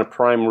really want a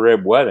prime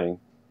rib wedding,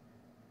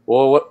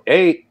 well,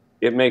 A,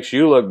 it makes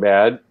you look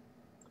bad.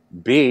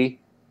 B,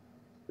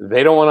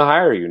 they don't want to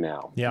hire you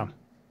now. Yeah.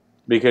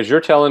 because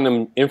you're telling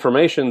them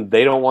information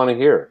they don't want to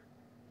hear.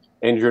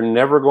 And you're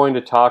never going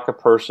to talk a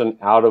person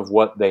out of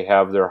what they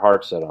have their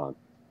heart set on.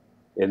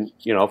 And,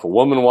 you know, if a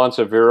woman wants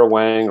a Vera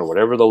Wang or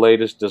whatever the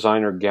latest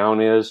designer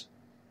gown is,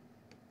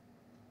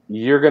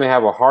 you're going to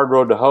have a hard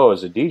road to hoe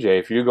as a DJ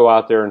if you go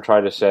out there and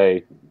try to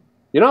say,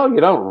 you know,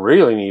 you don't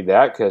really need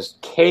that because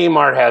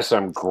Kmart has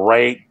some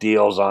great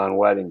deals on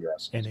wedding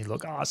dresses. And they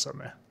look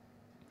awesome.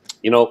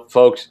 You know,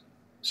 folks,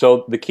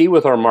 so the key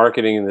with our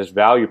marketing and this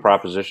value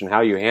proposition,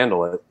 how you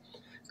handle it,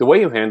 the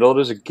way you handle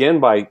it is, again,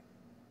 by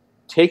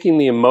taking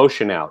the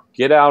emotion out.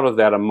 Get out of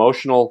that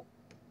emotional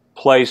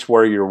place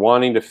where you're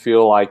wanting to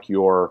feel like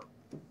you're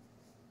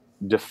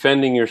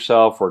defending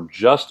yourself or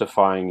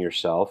justifying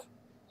yourself,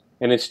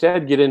 and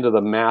instead get into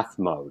the math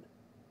mode.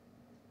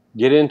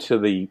 Get into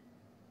the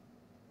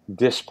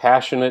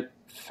dispassionate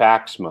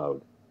facts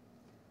mode.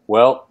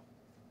 Well,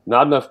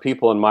 not enough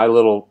people in my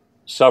little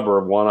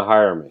suburb want to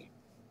hire me.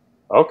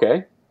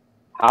 Okay,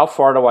 how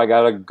far do I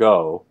got to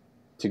go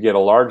to get a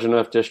large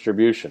enough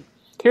distribution?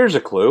 Here's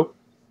a clue.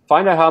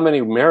 Find out how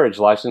many marriage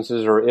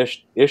licenses are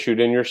issued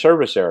in your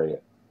service area,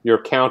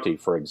 your county,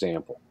 for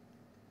example.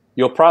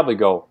 You'll probably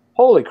go,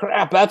 holy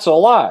crap, that's a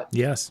lot.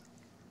 Yes.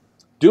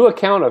 Do a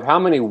count of how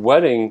many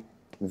wedding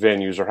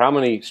venues or how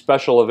many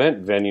special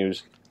event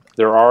venues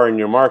there are in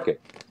your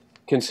market.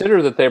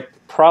 Consider that they're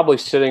probably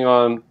sitting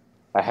on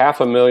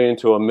 $500,000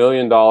 to $1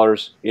 million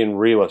in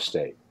real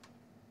estate.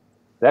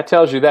 That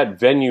tells you that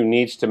venue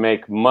needs to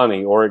make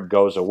money or it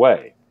goes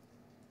away.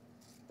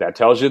 That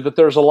tells you that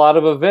there's a lot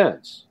of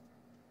events.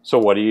 So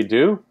what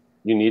do?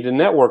 You need to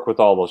network with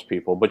all those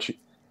people. But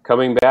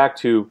coming back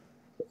to,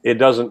 it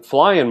doesn't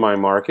fly in my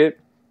market,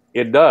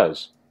 it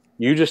does.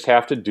 You just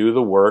have to do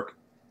the work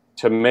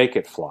to make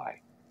it fly.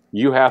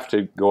 You have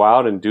to go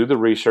out and do the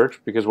research,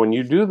 because when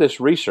you do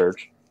this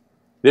research,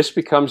 this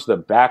becomes the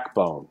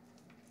backbone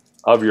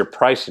of your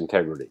price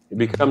integrity. It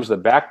becomes the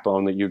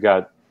backbone that you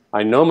got,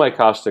 I know my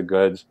cost of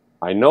goods,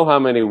 I know how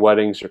many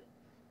weddings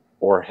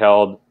are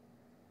held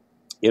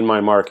in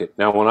my market.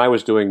 Now, when I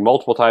was doing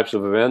multiple types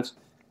of events,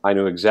 I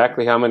knew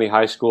exactly how many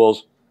high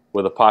schools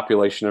with a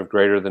population of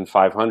greater than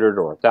 500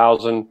 or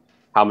 1,000,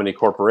 how many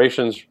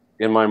corporations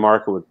in my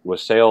market with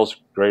sales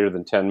greater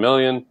than 10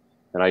 million,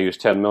 and I use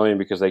 10 million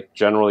because they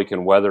generally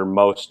can weather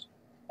most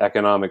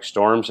economic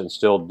storms and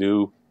still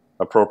do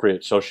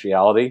appropriate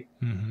sociality.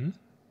 Mm-hmm.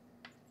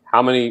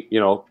 How many,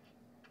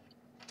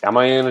 am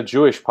I in a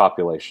Jewish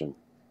population?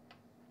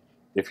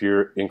 If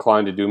you're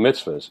inclined to do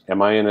mitzvahs.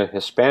 Am I in a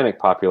Hispanic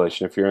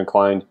population? If you're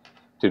inclined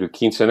to do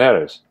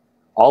quinceaneras.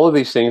 All of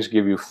these things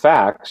give you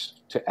facts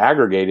to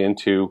aggregate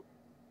into,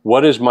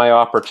 what is my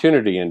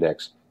opportunity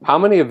index? How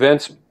many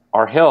events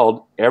are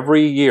held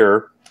every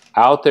year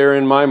out there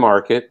in my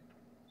market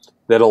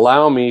that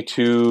allow me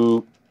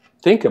to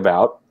think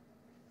about,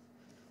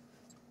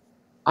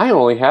 I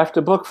only have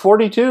to book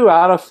 42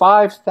 out of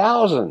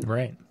 5,000.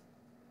 Right.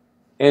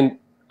 And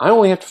I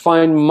only have to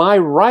find my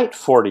right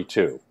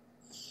 42.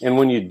 And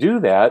when you do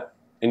that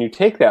and you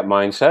take that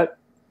mindset,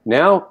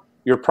 now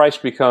your price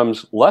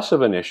becomes less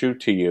of an issue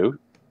to you.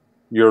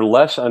 You're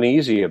less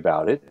uneasy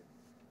about it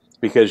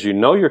because you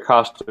know your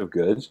cost of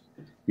goods.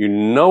 You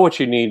know what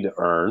you need to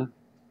earn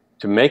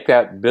to make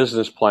that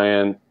business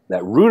plan,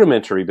 that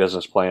rudimentary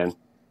business plan,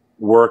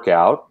 work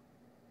out.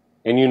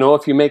 And you know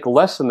if you make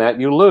less than that,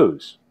 you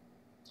lose.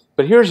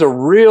 But here's a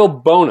real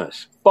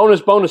bonus.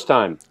 Bonus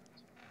time.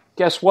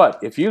 Guess what?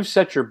 If you've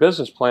set your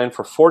business plan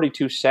for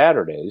 42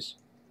 Saturdays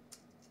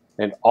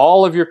and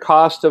all of your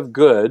cost of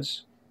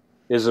goods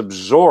is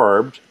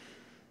absorbed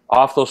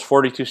off those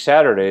 42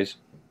 Saturdays,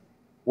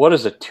 what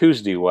does a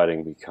Tuesday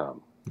wedding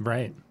become?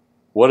 Right.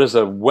 What does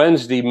a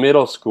Wednesday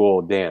middle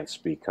school dance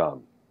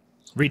become?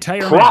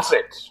 Retirement.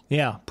 Profit.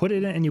 Yeah, put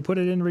it in, and you put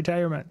it in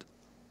retirement.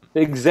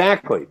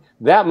 Exactly.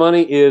 That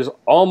money is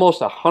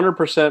almost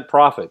 100%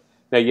 profit.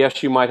 Now,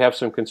 yes, you might have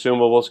some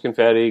consumables,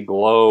 confetti,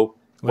 glow,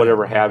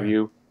 whatever have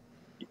you.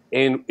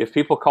 And if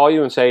people call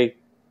you and say,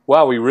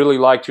 wow, we really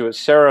liked you at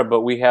Sarah,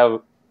 but we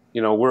have,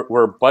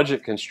 we're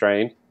budget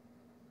constrained.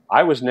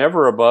 I was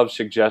never above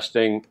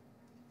suggesting,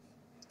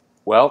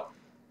 well,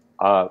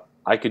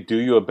 I could do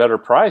you a better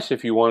price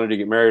if you wanted to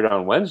get married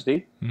on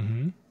Wednesday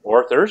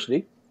or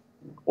Thursday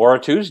or a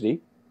Tuesday.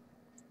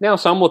 Now,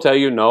 some will tell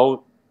you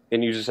no,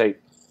 and you just say,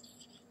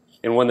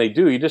 and when they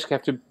do, you just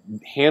have to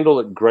handle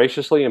it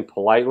graciously and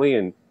politely,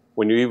 and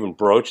when you even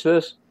broach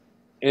this,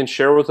 and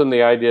share with them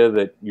the idea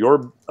that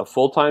you're a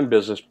full-time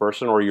business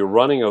person or you're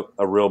running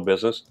a real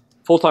business.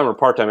 Full-time or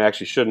part-time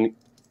actually shouldn't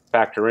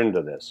factor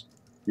into this.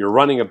 You're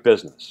running a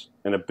business,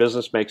 and a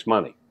business makes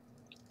money.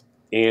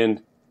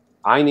 And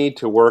I need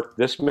to work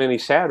this many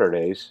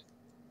Saturdays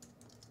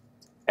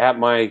at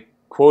my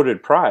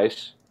quoted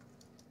price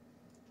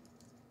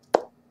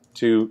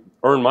to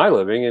earn my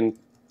living and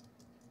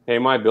pay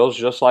my bills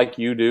just like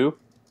you do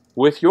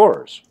with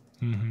yours.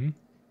 Mm-hmm.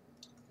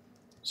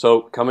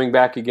 So coming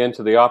back again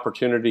to the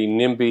opportunity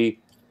NIMBY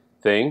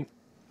thing,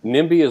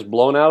 NIMBY is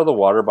blown out of the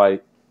water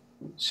by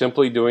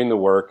simply doing the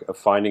work of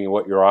finding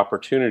what your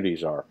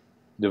opportunities are,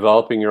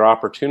 developing your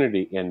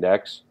opportunity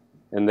index,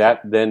 and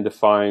that then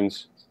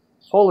defines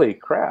holy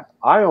crap,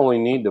 I only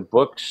need to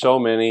book so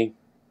many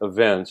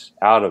events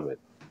out of it.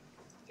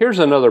 Here's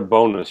another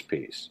bonus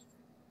piece.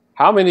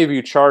 How many of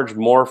you charge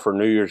more for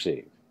New Year's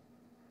Eve?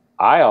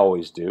 I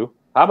always do.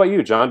 How about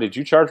you, John? Did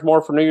you charge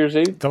more for New Year's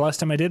Eve? The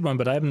last time I did one,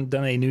 but I haven't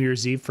done a New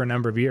Year's Eve for a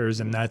number of years,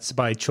 and that's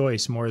by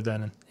choice more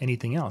than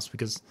anything else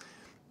because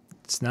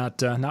it's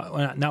not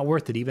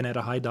worth it even at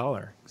a high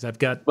dollar because I've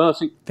got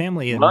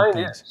family and mine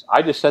things. Is.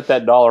 I just set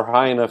that dollar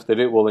high enough that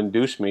it will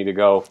induce me to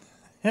go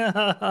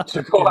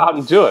out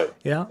and do it.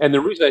 Yeah. And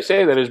the reason I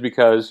say that is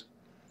because,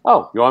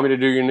 you want me to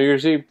do your New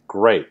Year's Eve?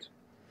 Great.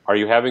 Are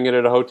you having it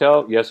at a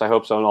hotel? Yes, I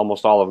hope so. And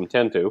almost all of them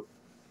tend to.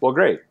 Well,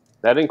 great.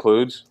 That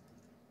includes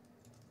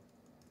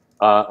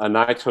a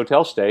night's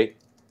hotel stay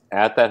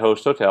at that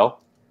host hotel.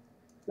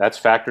 That's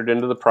factored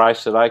into the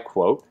price that I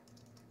quote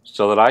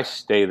so that I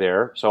stay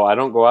there. So I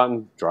don't go out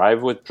and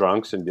drive with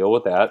drunks and deal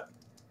with that,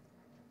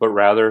 but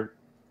rather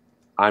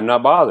I'm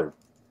not bothered.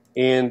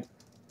 And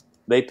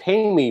they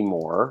pay me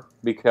more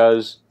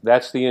because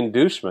that's the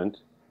inducement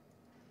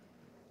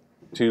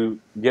to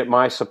get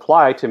my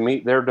supply to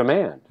meet their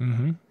demand.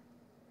 Mm-hmm.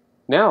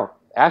 Now,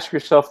 ask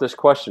yourself this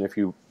question. If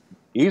you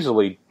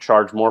easily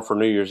charge more for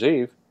New Year's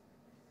Eve,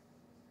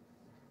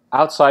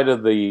 outside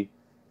of the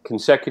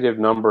consecutive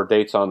number of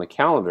dates on the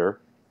calendar,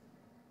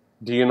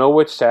 do you know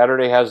which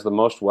Saturday has the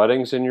most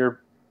weddings in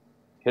your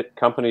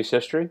company's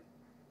history?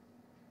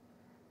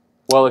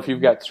 Well, if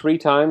you've got 3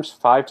 times,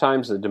 5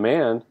 times the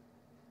demand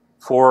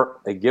for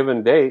a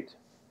given date,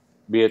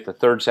 be it the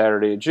 3rd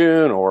Saturday of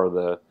June or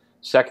the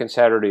 2nd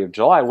Saturday of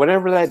July,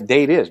 whatever that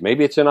date is,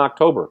 maybe it's in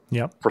October.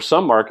 Yep. For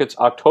some markets,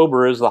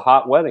 October is the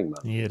hot wedding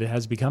month. Yeah, it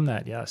has become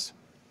that, yes.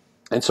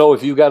 And so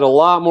if you've got a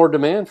lot more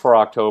demand for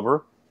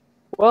October,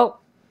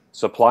 well,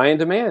 supply and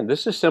demand.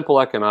 This is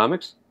simple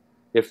economics.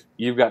 If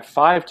you've got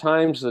 5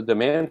 times the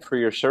demand for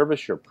your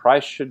service, your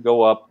price should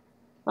go up.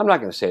 I'm not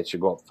going to say it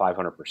should go up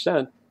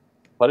 500%,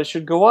 but it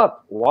should go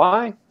up.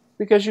 Why?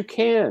 Because you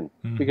can.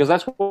 Mm-hmm. Because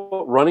that's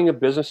what running a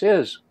business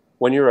is.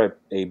 When you're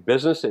a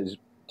business that is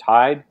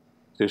tied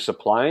to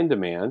supply and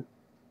demand,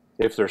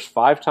 if there's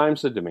 5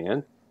 times the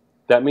demand,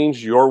 that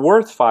means you're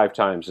worth 5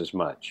 times as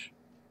much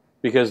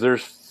because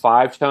there's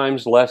 5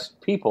 times less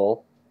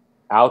people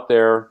out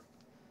there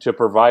to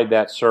provide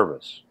that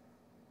service.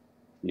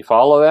 You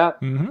follow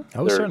that? Mm-hmm.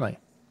 Oh, certainly.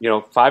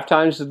 5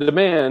 times the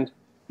demand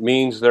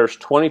means there's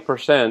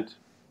 20%.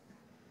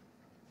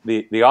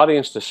 The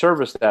audience to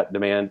service that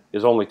demand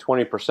is only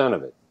 20%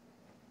 of it.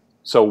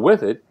 So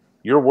with it,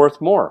 you're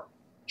worth more.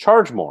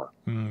 Charge more.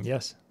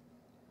 Yes.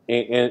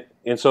 And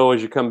so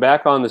as you come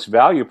back on this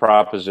value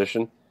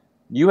proposition,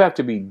 you have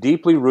to be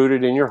deeply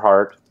rooted in your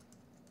heart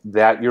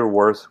that you're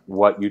worth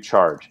what you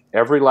charge.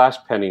 Every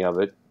last penny of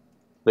it,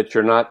 that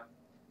you're not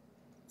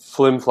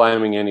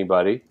flim-flamming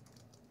anybody.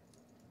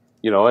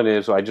 And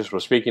as I just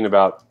was speaking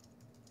about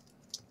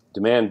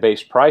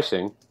demand-based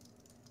pricing,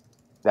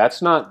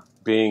 that's not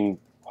being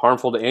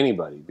harmful to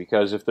anybody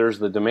because if there's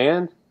the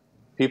demand,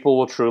 people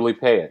will truly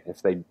pay it.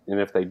 If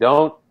they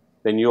don't,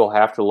 then you'll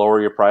have to lower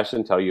your price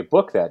until you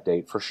book that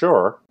date for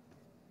sure.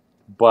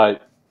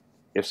 But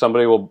if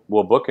somebody will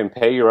book and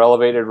pay your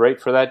elevated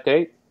rate for that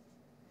date,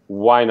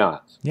 why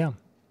not? Yeah.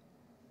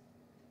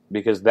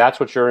 Because that's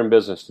what you're in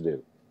business to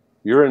do.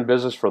 You're in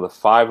business for the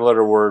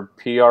 5-letter word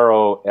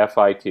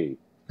PROFIT,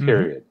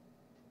 period. Mm-hmm.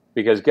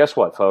 Because guess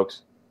what,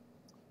 folks?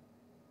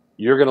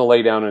 You're going to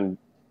lay down in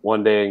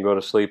one day and go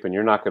to sleep and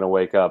you're not going to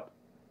wake up.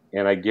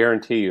 And I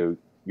guarantee you,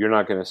 you're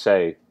not going to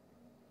say,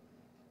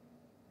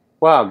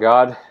 wow,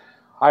 God,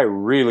 I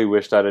really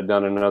wished I'd have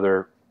done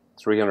another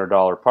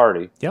 $300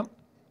 party. Yep.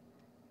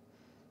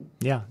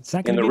 Yeah, it's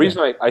not going to be. And the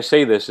reason I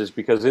say this is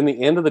because in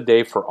the end of the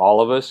day, for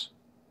all of us,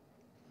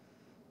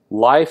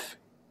 life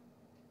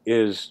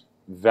is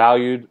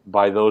valued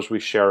by those we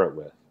share it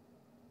with.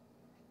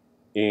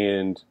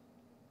 And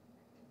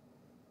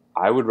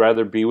I would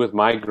rather be with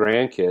my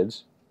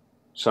grandkids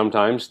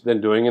sometimes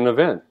than doing an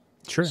event.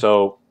 Sure.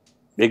 So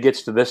it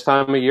gets to this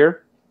time of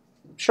year,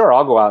 sure,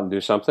 I'll go out and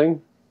do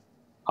something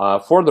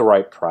for the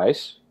right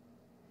price.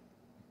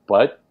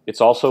 But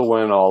it's also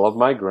when all of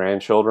my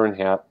grandchildren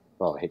have,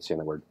 I hate saying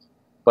that word,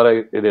 but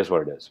it is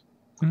what it is.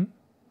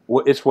 Mm-hmm.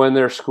 It's when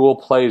their school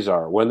plays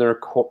are, when their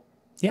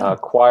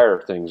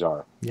choir things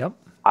are. Yep.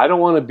 I don't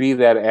want to be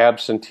that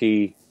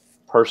absentee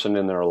person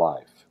in their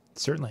life.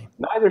 Certainly.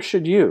 Neither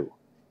should you.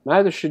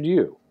 Neither should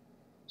you.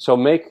 So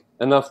make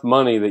enough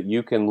money that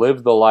you can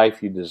live the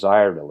life you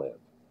desire to live.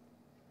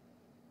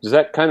 Does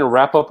that kind of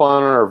wrap up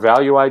on our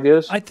value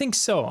ideas? I think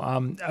so.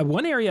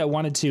 One area I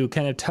wanted to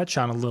kind of touch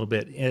on a little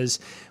bit is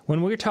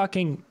when we're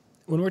talking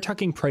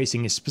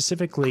pricing, is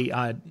specifically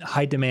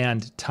high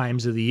demand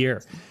times of the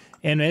year.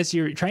 And as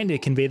you're trying to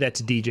convey that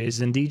to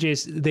DJs, and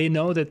DJs, they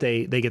know that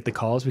they get the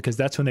calls because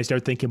that's when they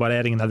start thinking about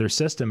adding another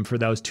system for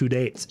those 2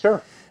 dates.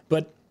 Sure.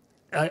 But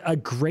a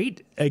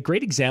great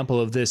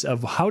example of this,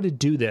 of how to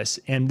do this,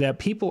 and that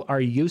people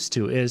are used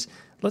to, is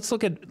let's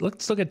look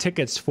at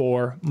tickets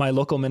for my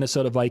local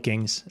Minnesota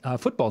Vikings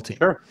football team.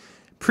 Sure.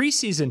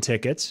 Preseason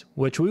tickets,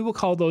 which we will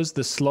call those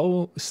the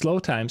slow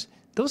times,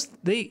 those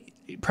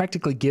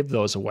practically give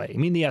those away. I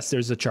mean, yes,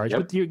 there's a charge,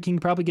 but you can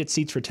probably get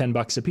seats for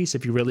 $10 a piece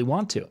if you really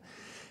want to.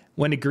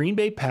 When the Green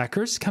Bay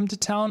Packers come to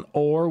town,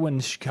 or when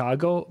the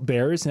Chicago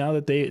Bears, now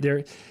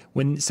that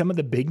when some of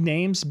the big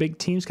names, big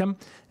teams come,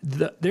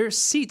 there's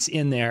seats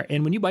in there.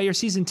 And when you buy your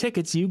season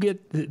tickets,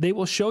 they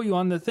will show you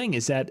on the thing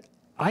is that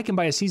I can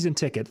buy a season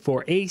ticket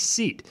for a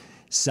seat.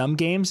 Some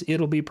games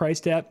it'll be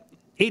priced at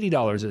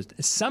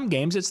 $80. Some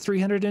games it's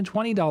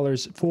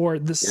 $320 for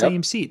the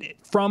same seat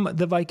from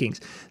the Vikings.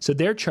 So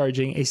they're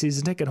charging a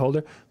season ticket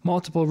holder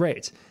multiple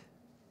rates.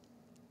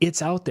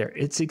 It's out there.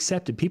 It's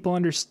accepted. People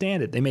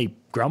understand it. They may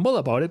grumble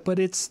about it, but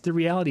it's the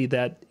reality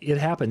that it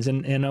happens.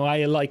 And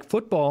why I like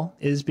football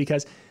is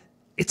because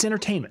it's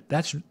entertainment.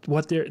 That's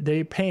what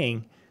they're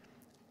paying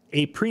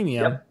a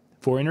premium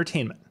for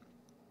entertainment.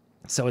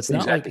 So it's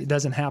not like it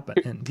doesn't happen,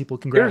 and people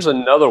can grab. Here's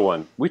another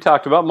one. We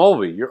talked about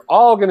Mobile Beat. You're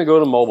all going to go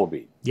to Mobile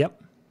Beat. Yep.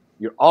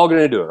 You're all going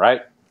to do it,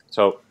 right?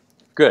 So,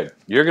 good.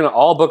 You're going to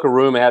all book a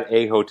room at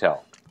a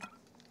hotel,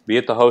 be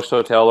it the host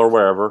hotel or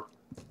wherever.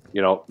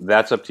 You know,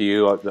 that's up to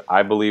you.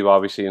 I believe,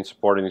 obviously, in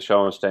supporting the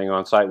show and staying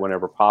on site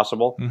whenever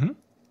possible. Mm-hmm.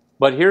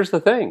 But here's the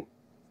thing.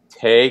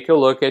 Take a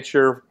look at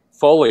your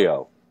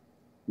folio.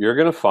 You're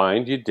going to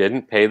find you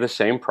didn't pay the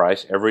same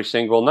price every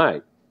single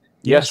night.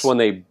 Yes, when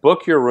they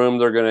book your room,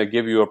 they're going to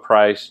give you a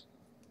price,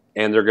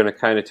 and they're going to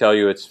kind of tell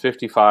you it's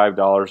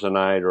 $55 a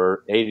night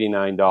or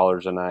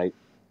 $89 a night.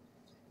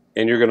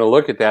 And you're going to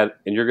look at that,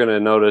 and you're going to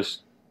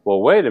notice,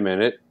 well, wait a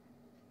minute.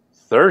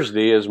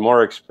 Thursday is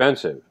more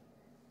expensive.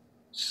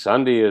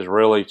 Sunday is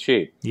really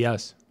cheap.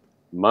 Yes.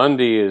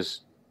 Monday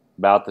is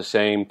about the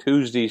same.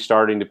 Tuesday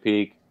starting to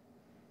peak.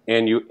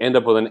 And you end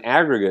up with an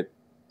aggregate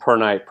per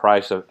night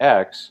price of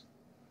X.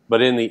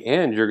 But in the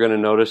end, you're going to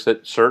notice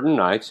that certain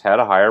nights had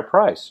a higher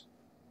price.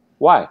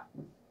 Why?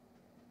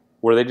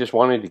 Were they just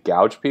wanting to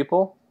gouge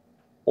people?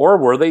 Or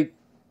were they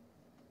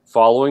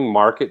following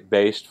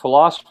market-based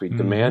philosophy,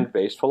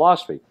 demand-based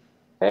philosophy?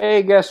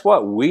 Hey, guess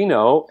what? We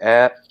know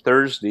at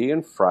Thursday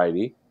and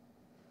Friday,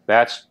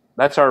 that's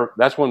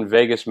when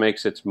Vegas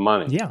makes its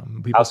money. Yeah,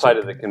 outside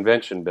of the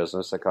convention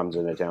business that comes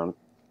into town,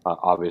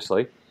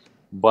 obviously.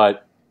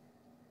 But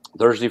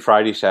Thursday,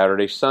 Friday,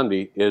 Saturday,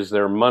 Sunday is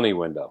their money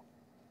window.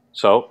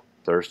 So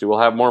Thursday will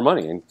have more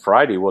money, and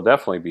Friday will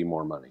definitely be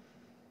more money.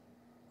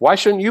 Why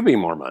shouldn't you be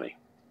more money?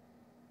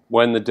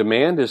 When the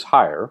demand is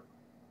higher,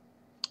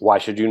 why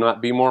should you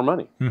not be more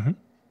money? Mm-hmm.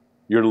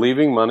 You're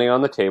leaving money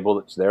on the table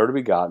that's there to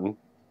be gotten.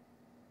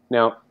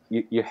 Now,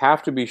 you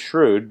have to be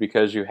shrewd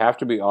because you have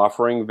to be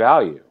offering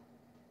value.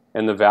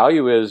 And the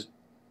value is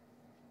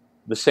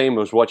the same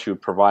as what you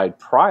provide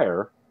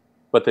prior,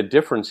 but the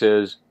difference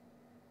is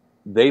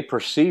they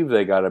perceive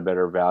they got a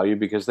better value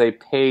because they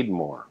paid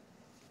more.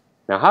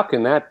 Now, how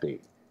can that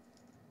be?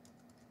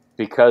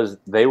 Because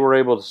they were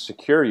able to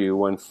secure you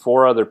when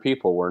 4 other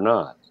people were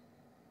not.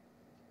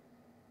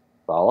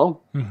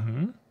 Follow?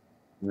 Mm-hmm.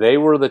 They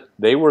were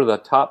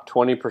the top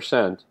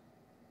 20%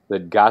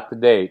 that got the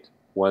date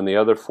when the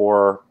other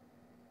 4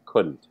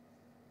 couldn't.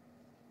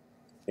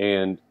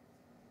 And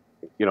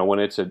you know, when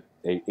it's an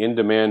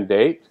in-demand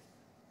date,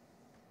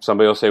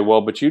 somebody will say,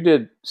 well, but you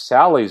did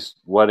Sally's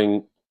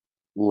wedding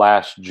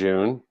last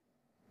June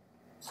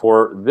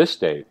for this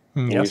date.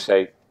 And you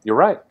say, you're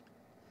right.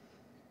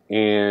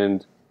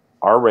 And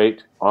our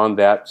rate on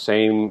that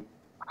same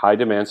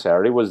high-demand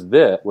Saturday was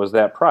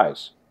that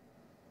price.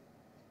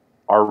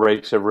 Our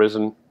rates have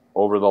risen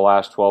over the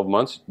last 12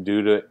 months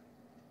due to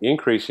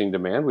increasing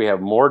demand. We have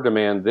more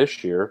demand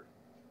this year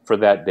for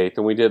that date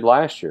than we did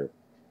last year.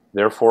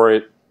 Therefore,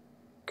 it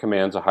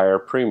commands a higher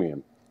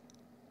premium.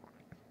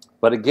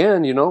 But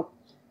again, you know,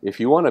 if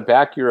you want to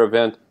back your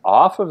event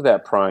off of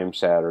that prime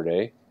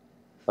Saturday,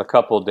 a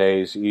couple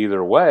days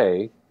either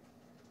way,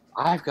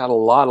 I've got a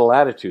lot of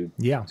latitude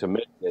to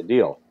make a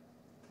deal.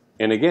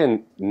 And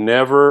again,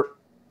 never,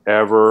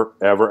 ever,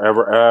 ever,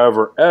 ever,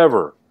 ever,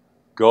 ever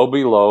go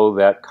below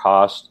that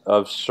cost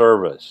of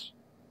service.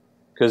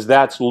 Because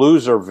that's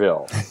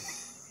Loserville.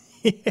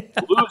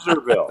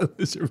 Loserville.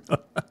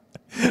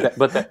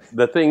 But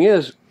the thing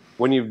is,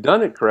 when you've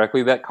done it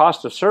correctly, that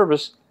cost of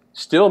service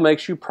still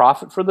makes you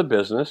profit for the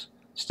business,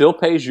 still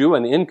pays you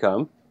an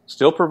income,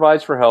 still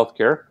provides for health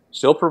care,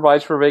 still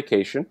provides for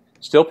vacation,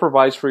 still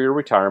provides for your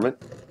retirement,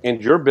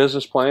 and your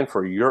business plan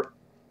for your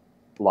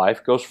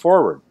life goes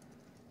forward.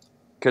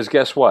 Because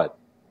guess what?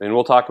 And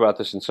we'll talk about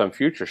this in some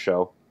future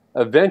show.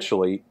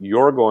 Eventually,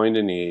 you're going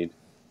to need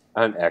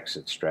an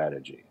exit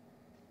strategy.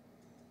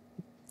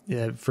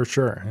 Yeah, for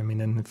sure. I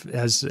mean, and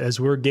as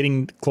we're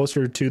getting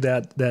closer to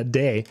that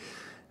day,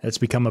 it's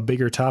become a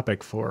bigger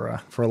topic for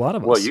a lot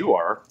of us. Well, you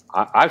are.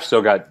 I've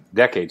still got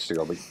decades to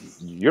go, but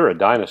you're a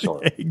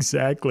dinosaur.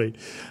 Exactly.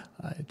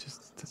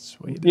 That's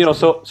what you know.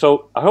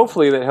 So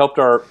hopefully that helped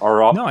our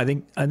no. I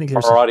think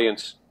our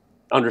audience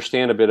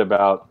understand a bit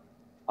about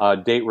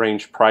date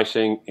range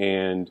pricing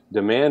and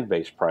demand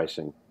based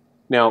pricing.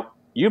 Now,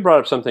 you brought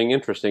up something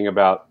interesting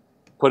about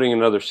putting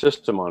another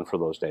system on for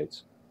those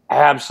dates.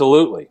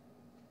 Absolutely,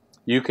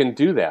 you can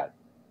do that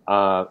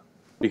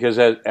because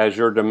as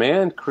your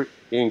demand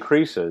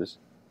increases,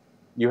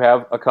 you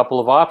have a couple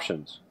of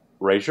options.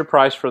 raise your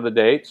price for the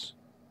dates,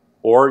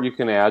 or you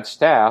can add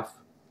staff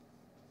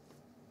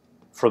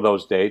for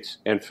those dates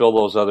and fill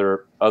those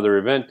other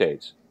event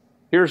dates.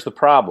 Here's the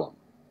problem.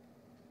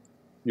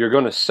 You're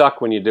going to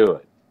suck when you do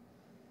it.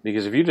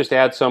 Because if you just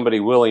add somebody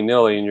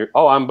willy-nilly and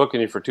I'm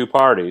booking you for 2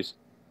 parties,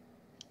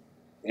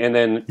 and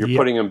then you're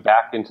putting them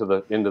back into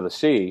the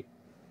sea,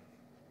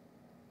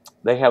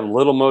 they have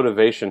little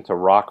motivation to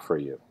rock for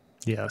you.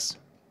 Yes.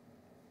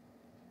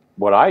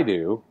 What I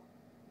do,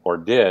 or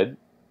did,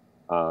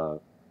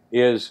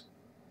 is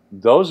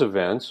those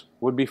events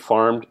would be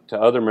farmed to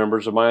other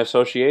members of my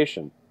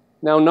association.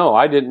 Now, no,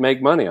 I didn't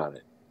make money on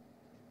it,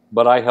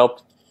 but I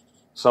helped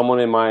someone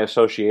in my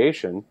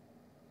association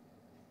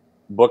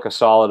book a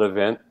solid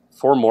event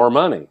for more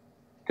money.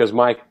 Because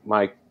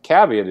my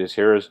caveat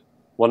is,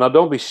 well, now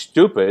don't be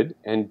stupid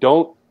and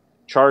don't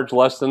charge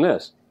less than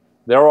this.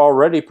 They're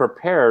already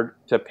prepared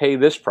to pay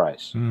this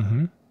price.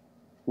 Mm-hmm.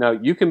 Now,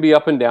 you can be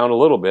up and down a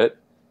little bit,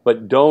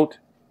 but don't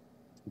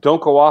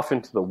go off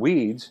into the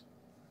weeds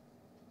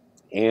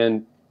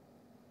and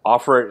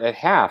offer it at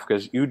half,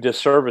 because you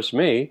disservice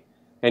me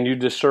and you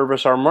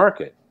disservice our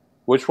market,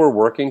 which we're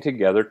working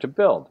together to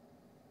build.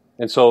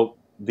 And so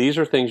these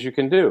are things you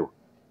can do.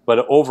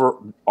 But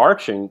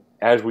overarching,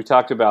 as we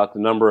talked about, the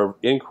number of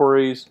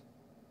inquiries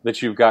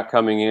that you've got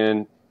coming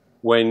in,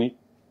 when,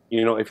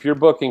 if you're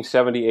booking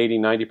 70, 80,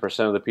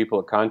 90% of the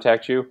people that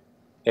contact you,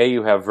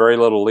 you have very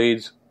little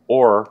leads,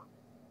 or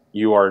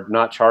you are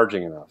not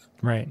charging enough.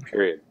 Right.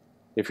 Period.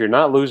 If you're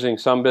not losing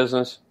some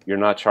business, you're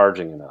not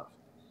charging enough.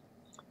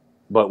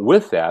 But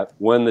with that,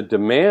 when the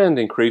demand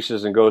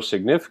increases and goes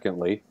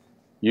significantly,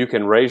 you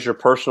can raise your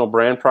personal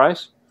brand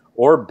price,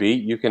 or B,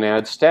 you can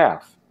add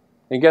staff.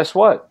 And guess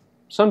what?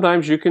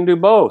 Sometimes you can do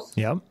both.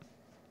 Yep.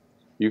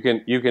 You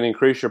can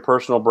increase your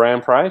personal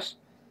brand price,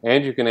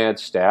 and you can add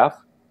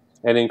staff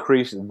and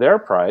increase their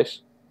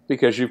price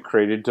because you've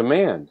created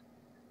demand.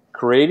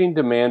 Creating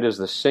demand is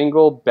the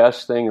single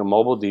best thing a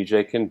mobile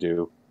DJ can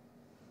do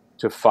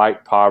to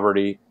fight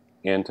poverty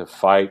and to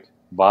fight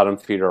bottom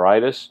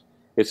feederitis.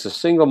 It's the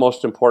single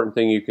most important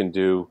thing you can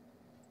do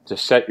to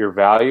set your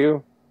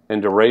value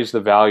and to raise the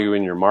value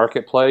in your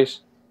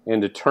marketplace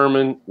and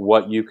determine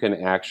what you can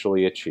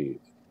actually achieve.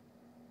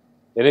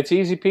 And it's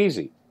easy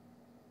peasy.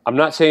 I'm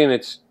not saying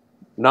it's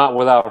not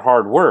without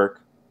hard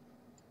work,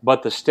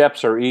 but the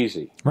steps are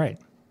easy. Right.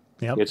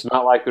 Yep. It's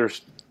not like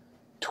there's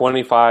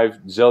 25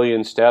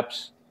 zillion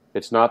steps.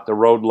 It's not the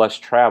road less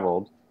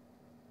traveled.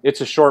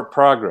 It's a short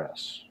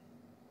progress.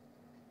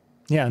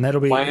 Yeah, and that'll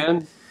be...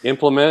 Plan,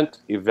 implement,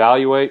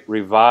 evaluate,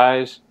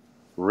 revise,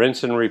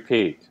 rinse and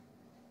repeat.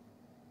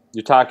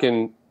 You're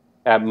talking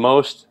at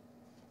most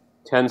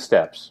 10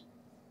 steps.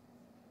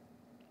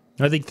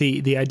 I think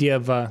the idea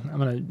of, I'm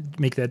going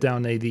to make that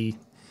down, the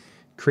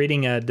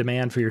creating a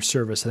demand for your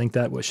service. I think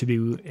that should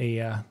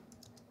be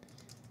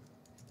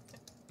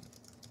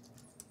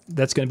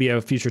that's going to be a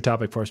future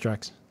topic for us,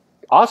 Drex.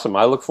 Awesome.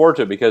 I look forward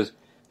to it, because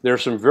there are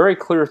some very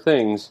clear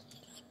things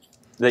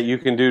that you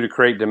can do to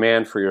create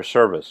demand for your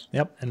service.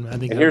 Yep.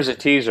 And here's a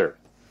teaser.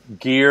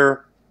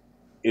 Gear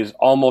is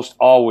almost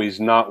always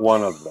not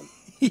one of them.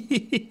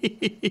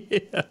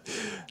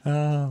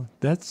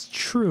 That's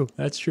true.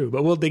 That's true.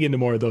 But we'll dig into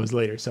more of those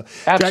later. So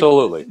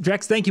absolutely,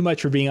 Drex, thank you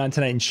much for being on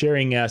tonight and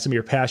sharing some of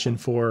your passion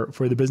for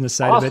the business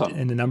side of it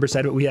and the number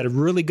side of it. We had a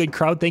really good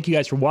crowd. Thank you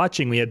guys for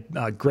watching. We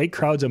had great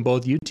crowds on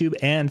both YouTube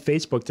and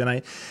Facebook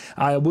tonight.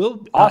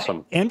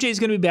 Awesome. MJ is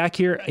going to be back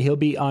here. He'll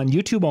be on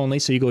YouTube only.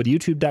 So you go to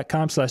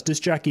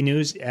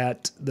youtube.com/discjockeynews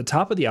at the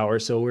top of the hour.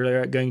 So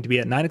we're going to be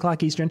at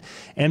 9:00 Eastern.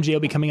 MJ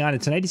will be coming on,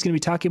 and tonight he's going to be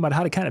talking about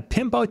how to kind of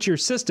pimp out your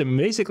system and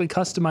basically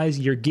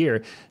customize your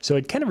gear so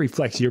it kind of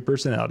reflects your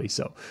personality.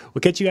 So we'll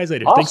catch you guys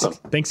later. Awesome.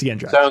 Thanks again,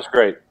 Drex. Sounds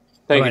great.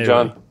 Thank you,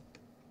 John. Everybody.